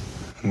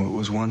 And what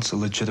was once a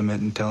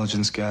legitimate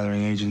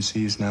intelligence-gathering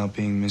agency is now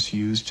being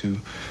misused to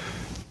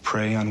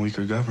prey on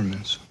weaker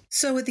governments.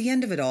 So at the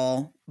end of it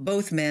all,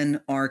 both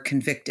men are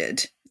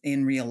convicted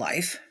in real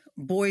life.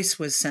 Boyce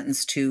was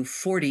sentenced to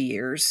 40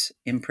 years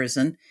in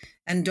prison,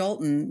 and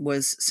Dalton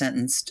was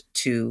sentenced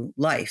to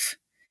life.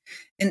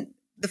 And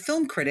the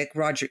film critic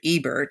Roger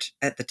Ebert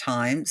at the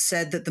time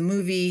said that the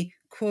movie,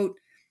 quote,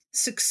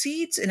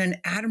 succeeds in an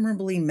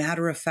admirably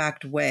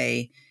matter-of-fact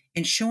way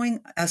in showing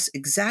us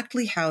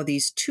exactly how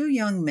these two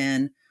young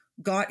men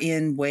got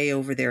in way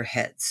over their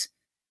heads.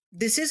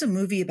 This is a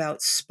movie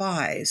about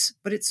spies,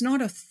 but it's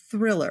not a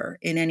thriller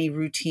in any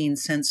routine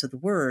sense of the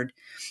word.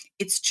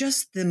 It's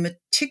just the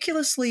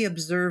meticulously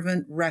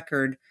observant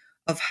record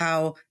of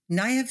how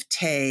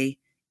naivete,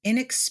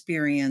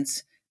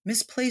 inexperience,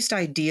 misplaced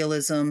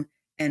idealism,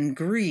 and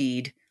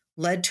greed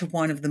led to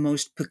one of the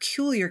most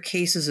peculiar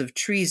cases of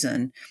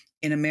treason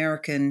in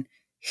American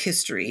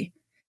history.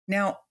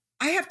 Now,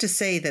 I have to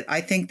say that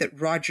I think that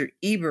Roger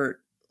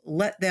Ebert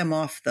let them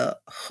off the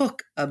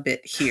hook a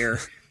bit here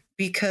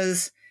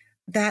because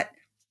that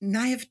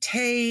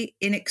naivete,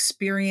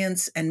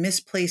 inexperience, and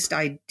misplaced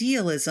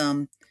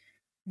idealism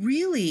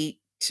really,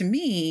 to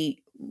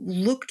me,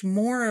 looked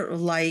more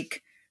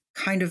like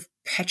kind of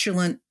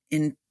petulant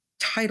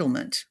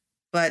entitlement.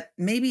 But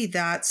maybe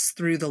that's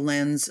through the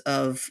lens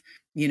of,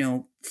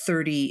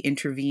 30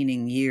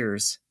 intervening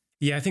years.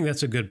 Yeah, I think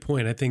that's a good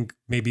point. I think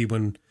maybe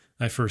when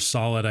I first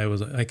saw it,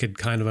 I could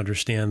kind of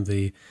understand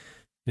the,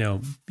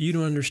 you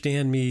don't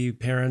understand me,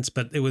 parents,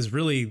 but it was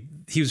really,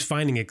 they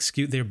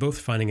were both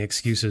finding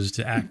excuses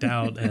to act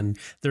out, and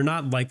they're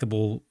not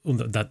likable.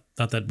 Not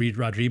that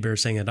Roger Ebert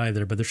is saying it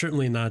either, but they're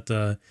certainly not,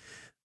 they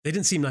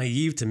didn't seem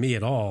naive to me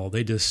at all.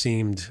 They just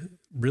seemed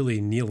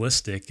really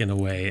nihilistic in a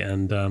way.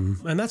 And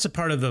that's a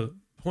part of the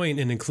point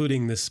in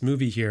including this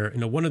movie here.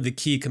 One of the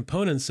key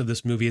components of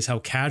this movie is how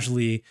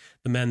casually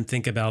the men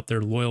think about their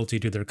loyalty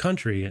to their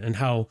country and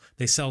how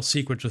they sell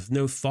secrets with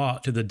no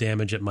thought to the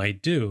damage it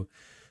might do.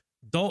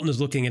 Dalton is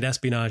looking at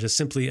espionage as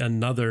simply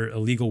another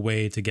illegal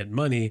way to get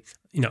money,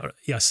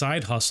 a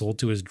side hustle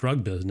to his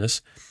drug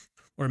business,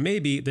 or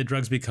maybe the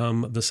drugs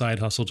become the side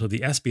hustle to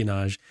the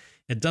espionage.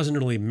 It doesn't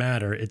really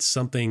matter. It's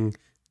something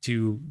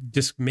to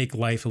just make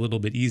life a little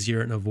bit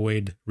easier and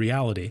avoid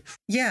reality.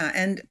 Yeah,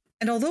 and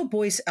although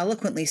Boyce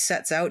eloquently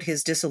sets out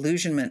his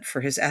disillusionment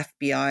for his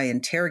FBI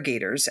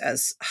interrogators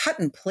as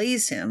Hutton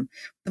plays him,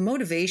 the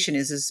motivation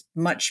is as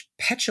much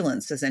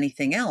petulance as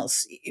anything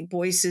else.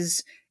 Boyce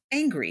is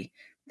angry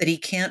that he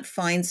can't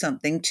find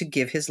something to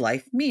give his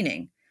life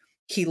meaning.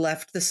 He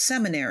left the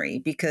seminary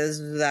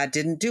because that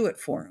didn't do it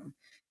for him.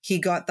 He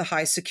got the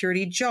high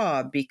security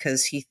job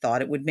because he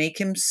thought it would make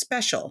him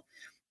special,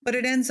 but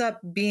it ends up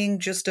being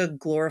just a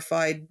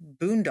glorified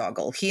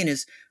boondoggle. He and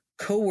his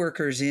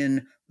co-workers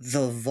in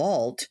the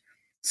vault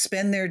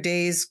spend their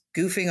days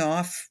goofing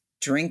off,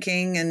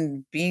 drinking,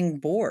 and being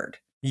bored.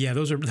 Yeah,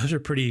 those are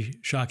pretty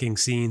shocking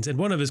scenes. And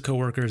one of his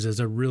coworkers is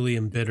a really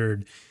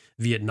embittered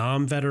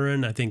Vietnam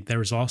veteran. I think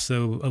there's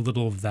also a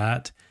little of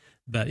that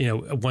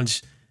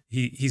once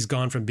he's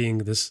gone from being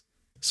this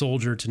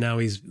soldier to now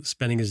he's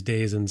spending his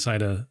days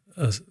inside a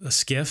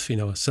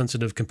SCIF, a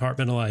sensitive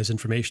compartmentalized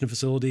information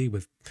facility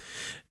with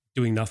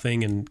doing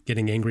nothing and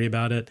getting angry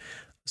about it.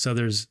 So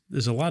there's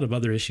a lot of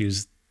other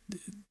issues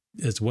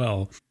as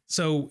well.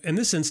 So in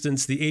this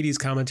instance, the 80s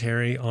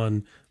commentary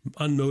on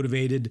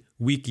unmotivated,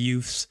 weak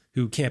youths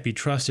who can't be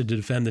trusted to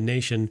defend the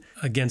nation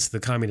against the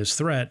communist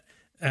threat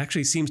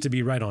actually seems to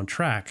be right on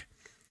track.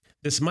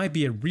 This might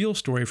be a real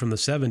story from the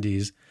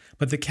 70s,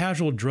 but the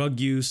casual drug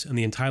use and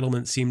the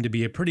entitlement seem to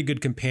be a pretty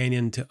good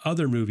companion to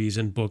other movies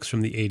and books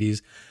from the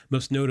 80s,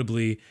 most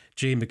notably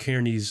Jay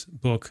McInerney's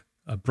book,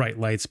 Bright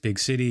Lights, Big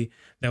City,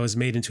 that was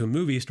made into a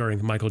movie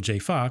starring Michael J.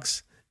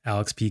 Fox,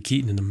 Alex P.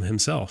 Keaton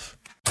himself.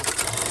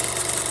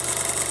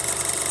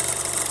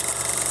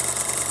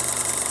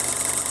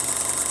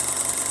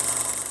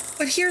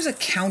 But here's a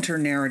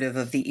counter-narrative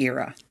of the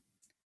era.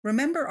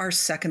 Remember our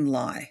second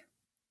lie,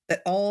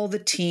 that all the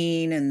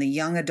teen and the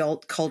young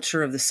adult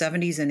culture of the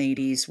 70s and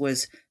 80s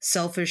was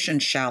selfish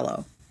and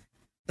shallow.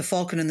 The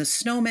Falcon and the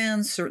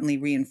Snowman certainly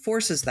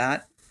reinforces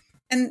that,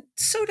 and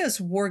so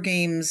does War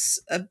Games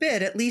a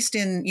bit, at least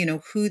in,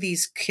 who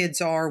these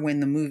kids are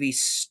when the movie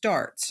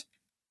starts.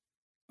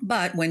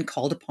 But when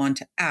called upon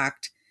to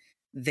act,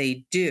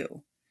 they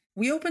do.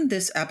 We opened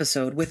this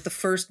episode with the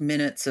first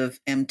minutes of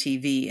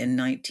MTV in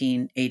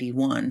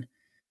 1981.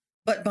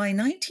 But by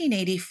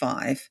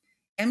 1985,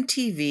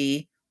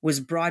 MTV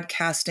was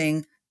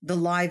broadcasting the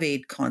Live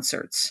Aid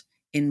concerts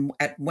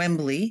at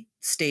Wembley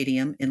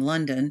Stadium in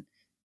London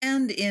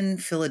and in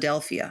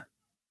Philadelphia.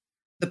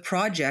 The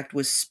project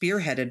was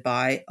spearheaded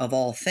by, of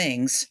all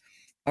things,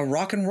 a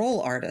rock and roll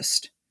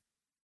artist.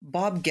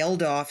 Bob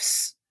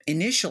Geldof's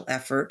initial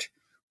effort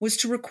was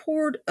to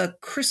record a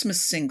Christmas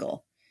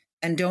single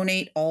and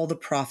donate all the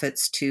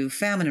profits to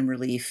famine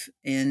relief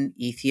in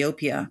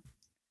Ethiopia.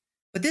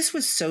 But this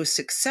was so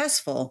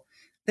successful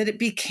that it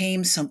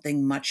became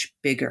something much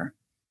bigger.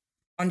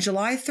 On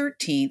July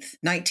 13th,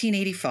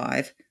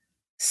 1985,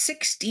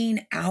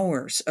 16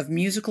 hours of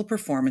musical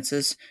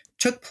performances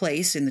took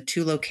place in the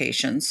two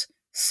locations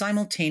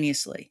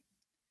simultaneously.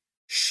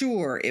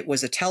 Sure, it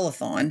was a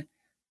telethon,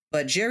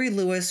 but Jerry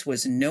Lewis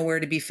was nowhere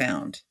to be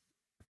found.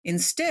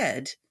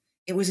 Instead,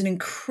 it was an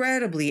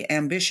incredibly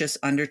ambitious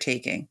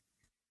undertaking.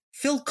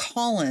 Phil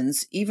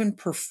Collins even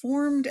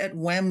performed at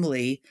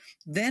Wembley,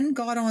 then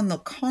got on the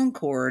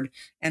Concorde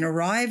and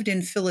arrived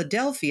in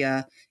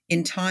Philadelphia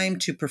in time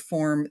to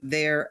perform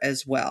there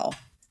as well.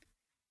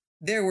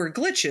 There were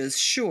glitches,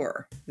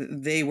 sure,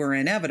 they were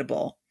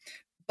inevitable,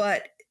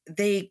 but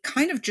they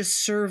kind of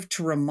just served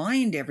to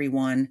remind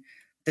everyone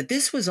that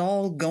this was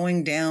all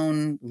going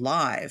down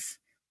live.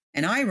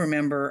 And I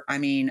remember,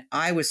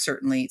 I was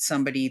certainly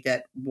somebody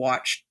that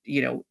watched,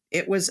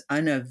 it was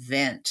an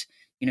event.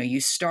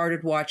 You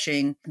started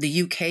watching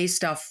the UK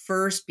stuff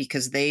first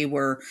because they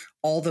were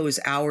all those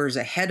hours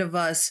ahead of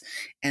us.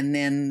 And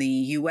then the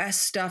US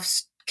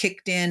stuff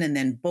kicked in, and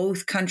then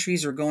both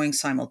countries are going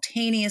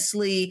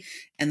simultaneously.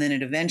 And then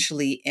it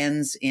eventually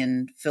ends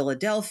in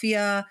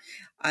Philadelphia.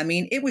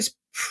 It was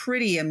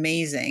pretty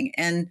amazing.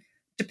 And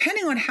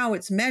depending on how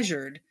it's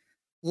measured,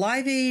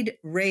 Live Aid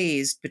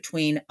raised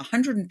between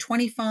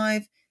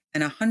 $125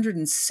 and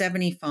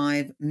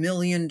 $175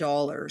 million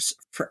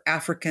for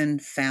African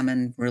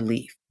famine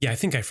relief. Yeah, I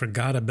think I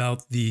forgot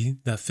about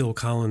that Phil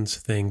Collins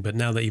thing, but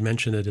now that you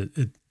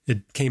mention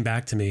it came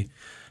back to me.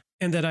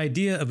 And that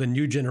idea of a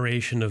new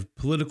generation of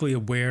politically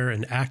aware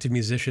and active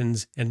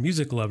musicians and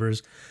music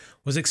lovers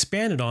was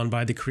expanded on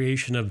by the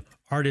creation of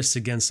Artists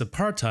Against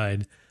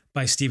Apartheid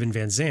by Steven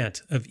Van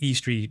Zandt of E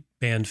Street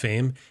Band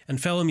fame and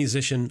fellow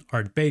musician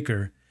Art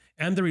Baker,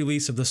 and the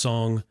release of the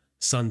song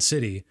Sun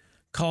City,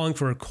 calling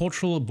for a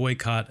cultural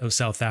boycott of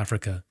South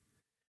Africa.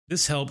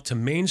 This helped to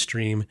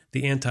mainstream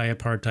the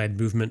anti-apartheid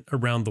movement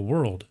around the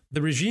world.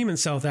 The regime in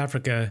South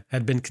Africa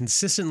had been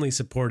consistently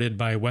supported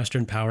by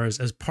Western powers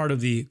as part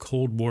of the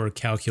Cold War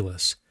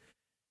calculus.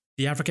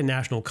 The African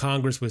National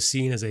Congress was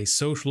seen as a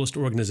socialist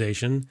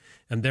organization,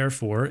 and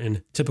therefore,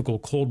 in typical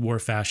Cold War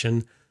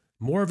fashion,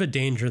 more of a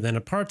danger than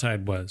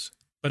apartheid was.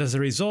 But as a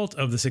result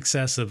of the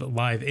success of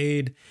Live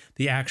Aid,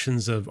 the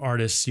actions of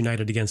Artists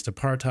United Against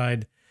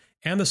Apartheid,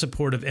 and the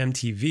support of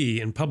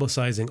MTV in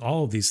publicizing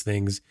all of these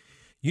things,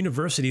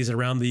 universities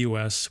around the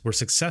U.S. were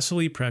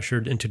successfully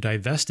pressured into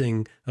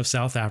divesting of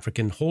South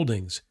African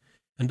holdings,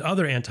 and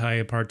other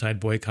anti-apartheid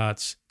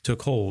boycotts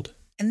took hold.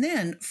 And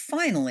then,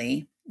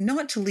 finally,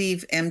 not to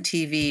leave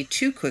MTV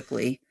too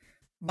quickly,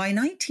 by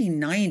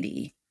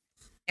 1990,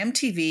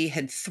 MTV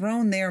had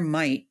thrown their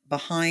might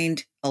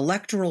behind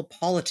electoral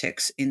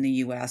politics in the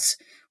U.S.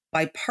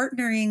 by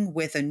partnering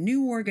with a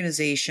new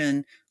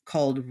organization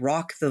called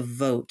Rock the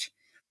Vote,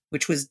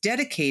 which was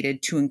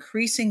dedicated to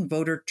increasing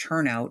voter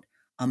turnout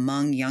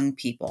among young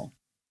people.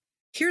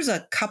 Here's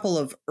a couple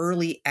of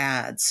early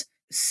ads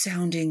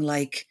sounding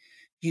like,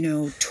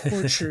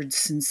 tortured,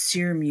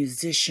 sincere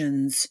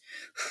musicians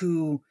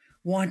who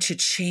want to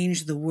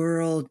change the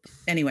world.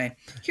 Anyway,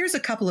 here's a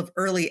couple of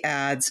early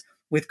ads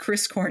with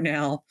Chris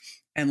Cornell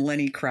and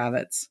Lenny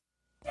Kravitz.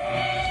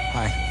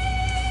 Hi.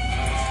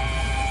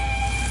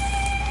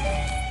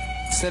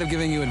 Instead of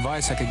giving you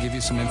advice, I could give you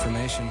some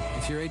information.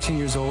 If you're 18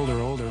 years old or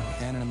older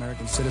and an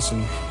American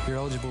citizen, you're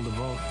eligible to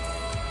vote.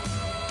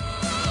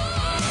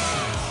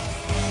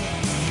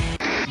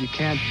 You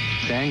can't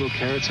dangle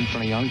carrots in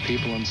front of young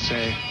people and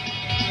say,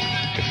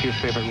 If your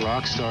favorite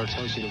rock star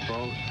tells you to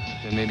vote,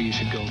 then maybe you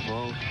should go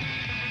vote.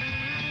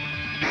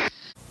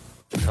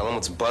 Tell them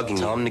what's bugging you.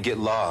 Tell them to get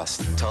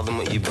lost. Tell them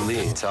what you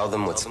believe. Tell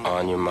them what's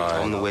on your mind.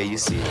 Tell them the way you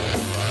see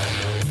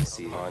it.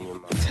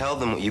 Tell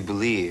them what you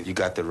believe. You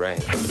got the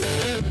right.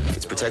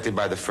 It's protected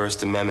by the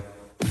First Amendment.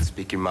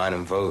 Speak your mind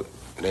and vote.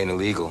 It ain't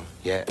illegal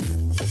yet.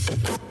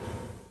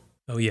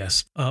 Oh,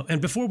 yes. And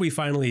before we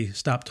finally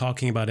stop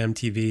talking about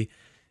MTV,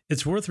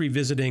 it's worth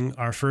revisiting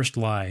our first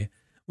lie,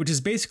 which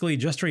is basically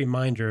just a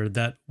reminder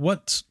that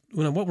what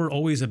we're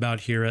always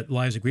about here at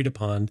Lives Agreed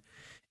Upon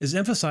is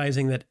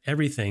emphasizing that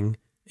everything,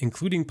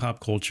 including pop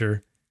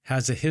culture,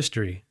 has a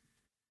history.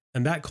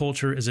 And that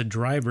culture is a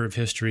driver of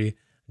history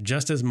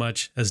just as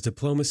much as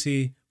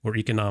diplomacy or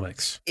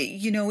economics.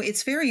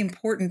 It's very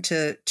important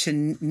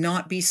to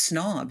not be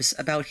snobs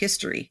about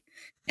history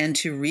and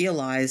to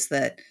realize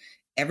that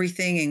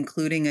everything,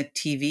 including a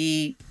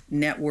TV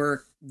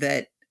network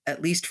that,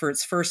 at least for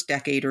its first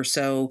decade or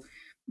so,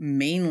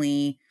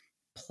 mainly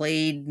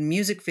played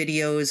music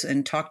videos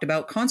and talked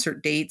about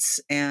concert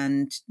dates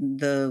and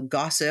the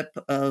gossip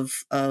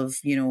of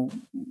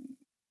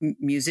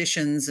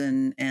musicians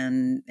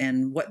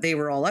and what they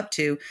were all up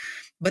to,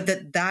 but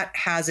that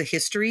has a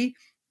history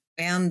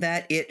and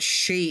that it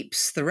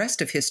shapes the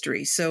rest of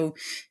history. So,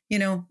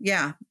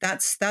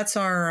 that's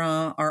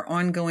our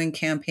ongoing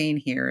campaign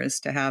here, is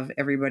to have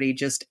everybody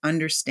just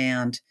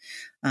understand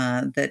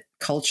that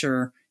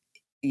culture,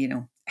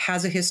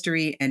 has a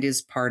history and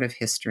is part of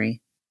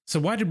history. So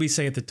why did we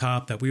say at the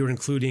top that we were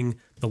including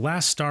The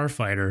Last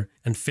Starfighter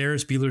and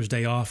Ferris Bueller's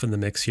Day Off in the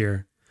mix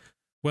here?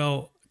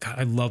 Well, God,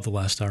 I love The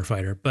Last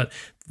Starfighter, but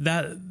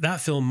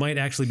that film might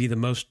actually be the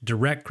most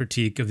direct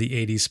critique of the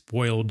 80s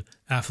spoiled,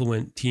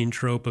 affluent teen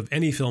trope of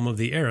any film of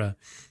the era.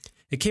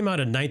 It came out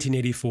in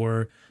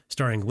 1984,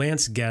 starring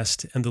Lance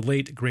Guest and the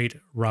late, great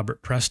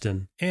Robert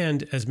Preston.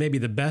 And as maybe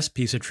the best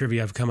piece of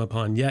trivia I've come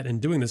upon yet in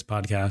doing this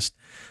podcast,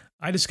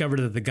 I discovered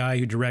that the guy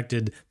who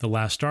directed The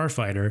Last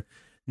Starfighter,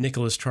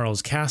 Nicholas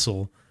Charles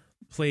Castle,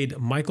 played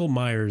Michael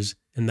Myers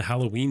in the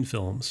Halloween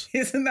films.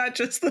 Isn't that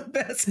just the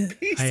best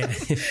piece?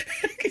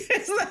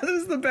 That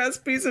is the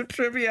best piece of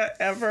trivia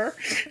ever.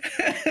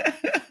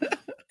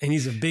 And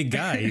he's a big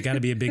guy. You got to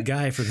be a big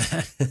guy for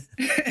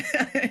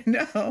that.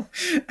 No.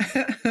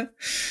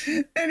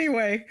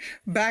 Anyway,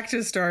 back to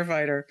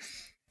Starfighter.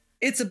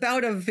 It's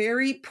about a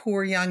very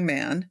poor young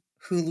man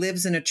who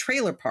lives in a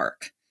trailer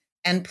park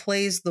and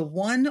plays the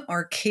one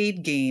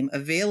arcade game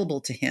available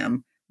to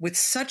him with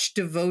such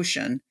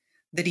devotion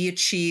that he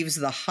achieves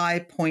the high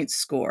point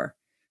score.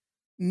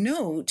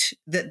 Note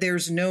that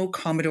there's no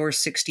Commodore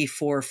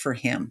 64 for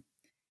him.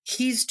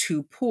 He's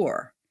too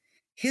poor.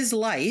 His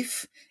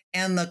life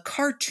and the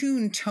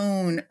cartoon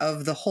tone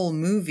of the whole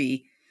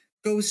movie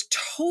goes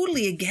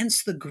totally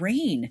against the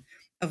grain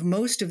of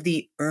most of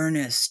the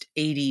earnest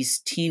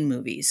 80s teen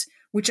movies,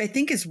 which I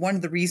think is one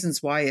of the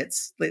reasons why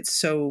it's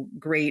so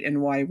great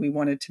and why we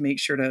wanted to make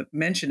sure to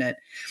mention it.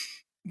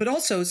 But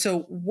also,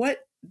 so what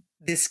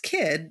this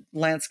kid,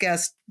 Lance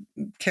Guest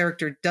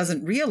character,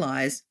 doesn't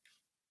realize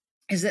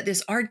is that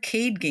this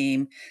arcade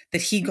game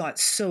that he got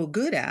so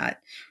good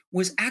at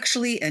was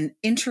actually an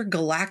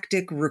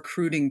intergalactic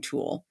recruiting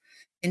tool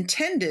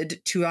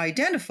intended to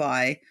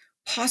identify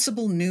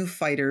possible new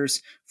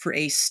fighters for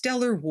a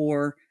stellar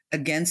war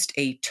against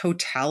a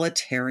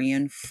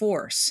totalitarian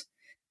force.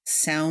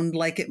 Sound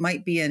like it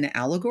might be an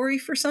allegory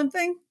for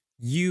something?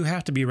 You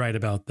have to be right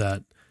about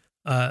that.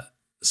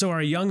 So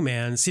our young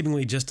man,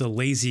 seemingly just a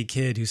lazy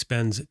kid who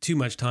spends too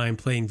much time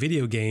playing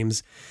video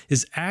games,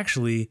 is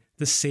actually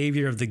the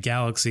savior of the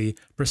galaxy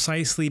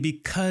precisely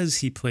because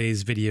he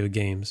plays video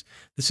games.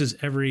 This is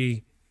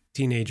every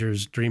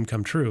teenager's dream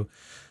come true.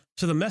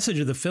 So the message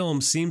of the film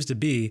seems to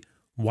be,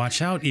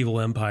 watch out, evil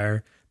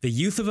empire. The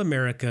youth of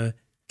America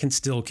can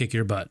still kick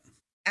your butt.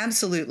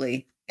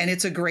 Absolutely. And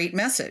it's a great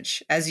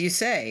message. As you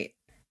say,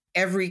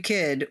 every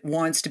kid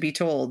wants to be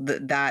told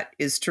that that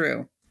is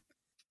true.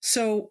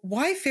 So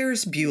why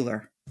Ferris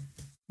Bueller?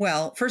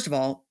 Well, first of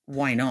all,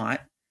 why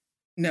not?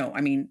 No,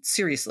 I mean,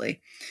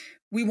 seriously.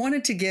 We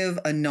wanted to give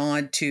a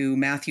nod to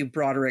Matthew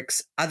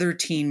Broderick's other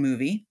teen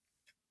movie,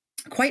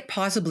 quite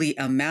possibly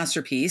a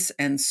masterpiece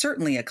and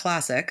certainly a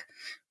classic,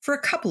 for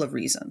a couple of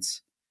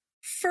reasons.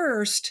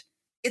 First,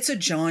 it's a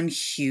John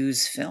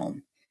Hughes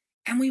film,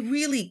 and we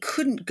really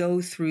couldn't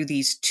go through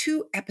these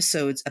 2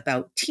 episodes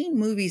about teen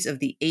movies of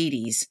the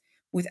 80s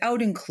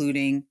without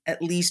including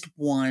at least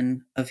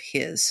one of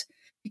his,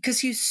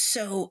 because he's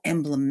so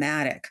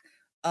emblematic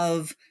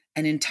of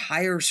an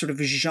entire sort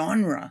of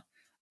genre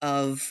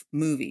of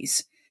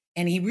movies.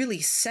 And he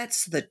really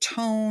sets the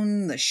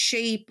tone, the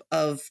shape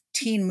of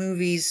teen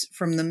movies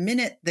from the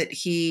minute that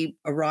he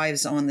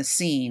arrives on the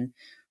scene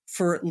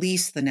for at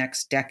least the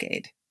next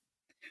decade.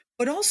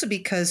 But also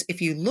because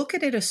if you look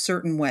at it a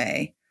certain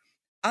way,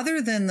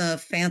 other than the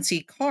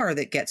fancy car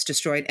that gets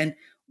destroyed, and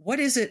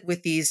what is it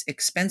with these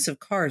expensive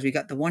cars? We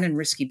got the one in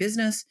Risky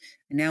Business,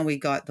 and now we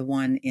got the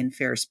one in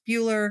Ferris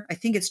Bueller. I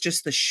think it's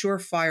just the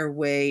surefire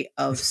way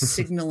of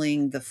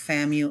signaling the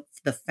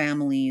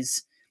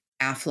family's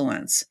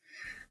affluence.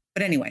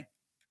 But anyway,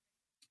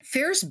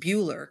 Ferris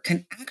Bueller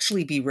can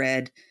actually be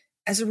read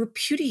as a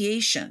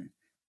repudiation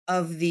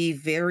of the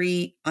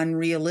very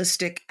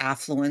unrealistic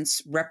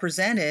affluence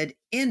represented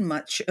in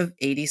much of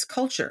 80s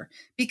culture.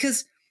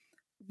 Because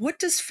what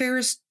does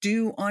Ferris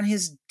do on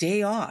his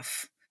day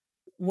off?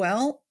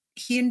 Well,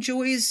 he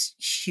enjoys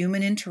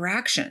human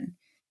interaction.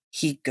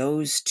 He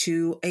goes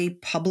to a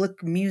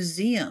public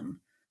museum,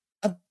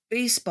 a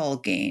baseball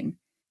game,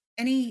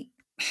 and he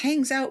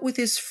hangs out with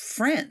his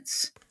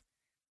friends.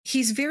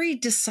 He's very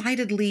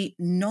decidedly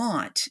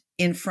not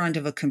in front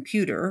of a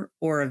computer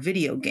or a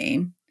video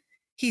game.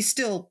 He's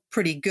still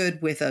pretty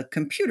good with a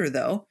computer,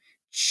 though,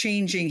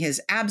 changing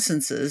his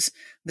absences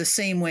the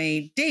same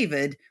way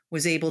David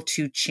was able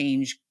to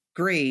change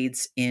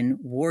grades in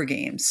war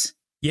games.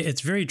 Yeah,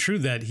 it's very true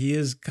that he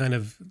is kind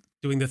of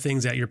doing the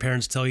things that your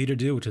parents tell you to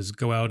do, which is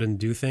go out and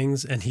do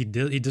things. And he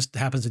just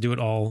happens to do it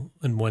all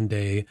in one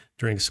day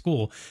during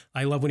school.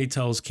 I love when he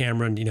tells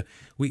Cameron,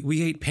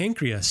 we ate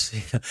pancreas.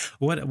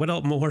 What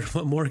else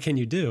what more can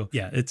you do?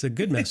 Yeah, it's a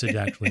good message,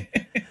 actually.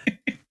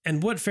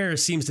 And what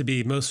Ferris seems to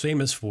be most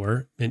famous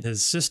for, and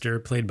his sister,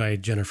 played by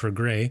Jennifer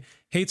Grey,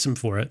 hates him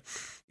for it,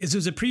 is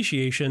his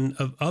appreciation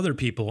of other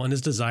people and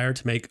his desire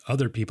to make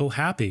other people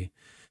happy.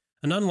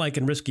 And unlike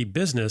in Risky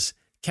Business,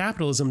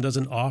 capitalism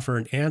doesn't offer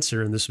an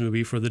answer in this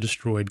movie for the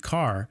destroyed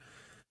car.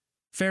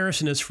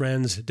 Ferris and his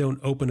friends don't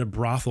open a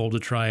brothel to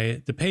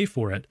try to pay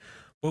for it.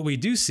 What we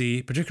do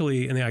see,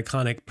 particularly in the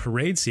iconic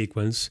parade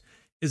sequence,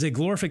 is a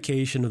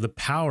glorification of the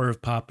power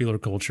of popular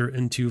culture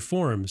in two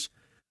forms,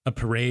 a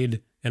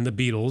parade and the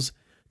Beatles,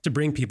 to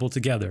bring people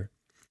together,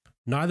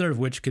 neither of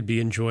which could be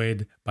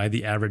enjoyed by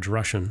the average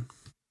Russian.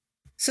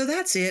 So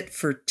that's it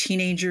for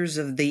teenagers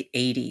of the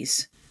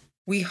 80s.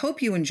 We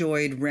hope you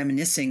enjoyed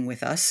reminiscing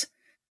with us.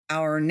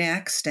 Our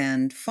next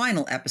and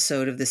final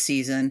episode of the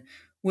season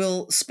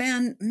will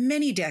span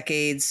many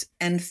decades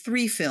and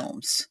 3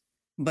 films,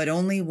 but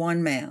only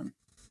one man.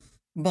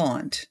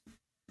 Bond.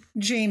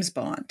 James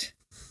Bond.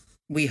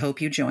 We hope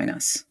you join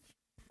us.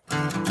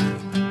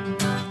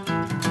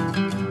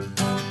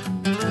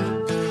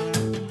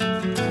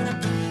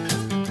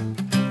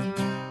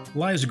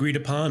 Lies Agreed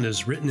Upon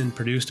is written and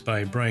produced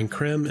by Brian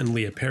Krim and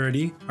Leah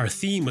Parody. Our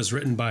theme was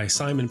written by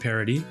Simon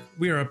Parody.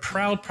 We are a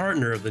proud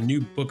partner of the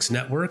New Books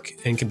Network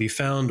and can be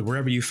found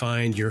wherever you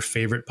find your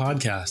favorite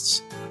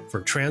podcasts.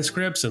 For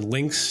transcripts and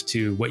links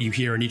to what you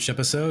hear in each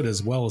episode,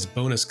 as well as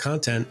bonus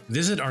content,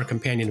 visit our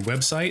companion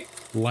website,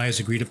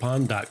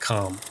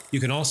 liesagreedupon.com. You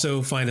can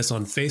also find us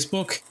on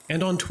Facebook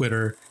and on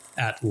Twitter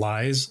at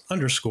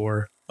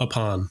lies_upon.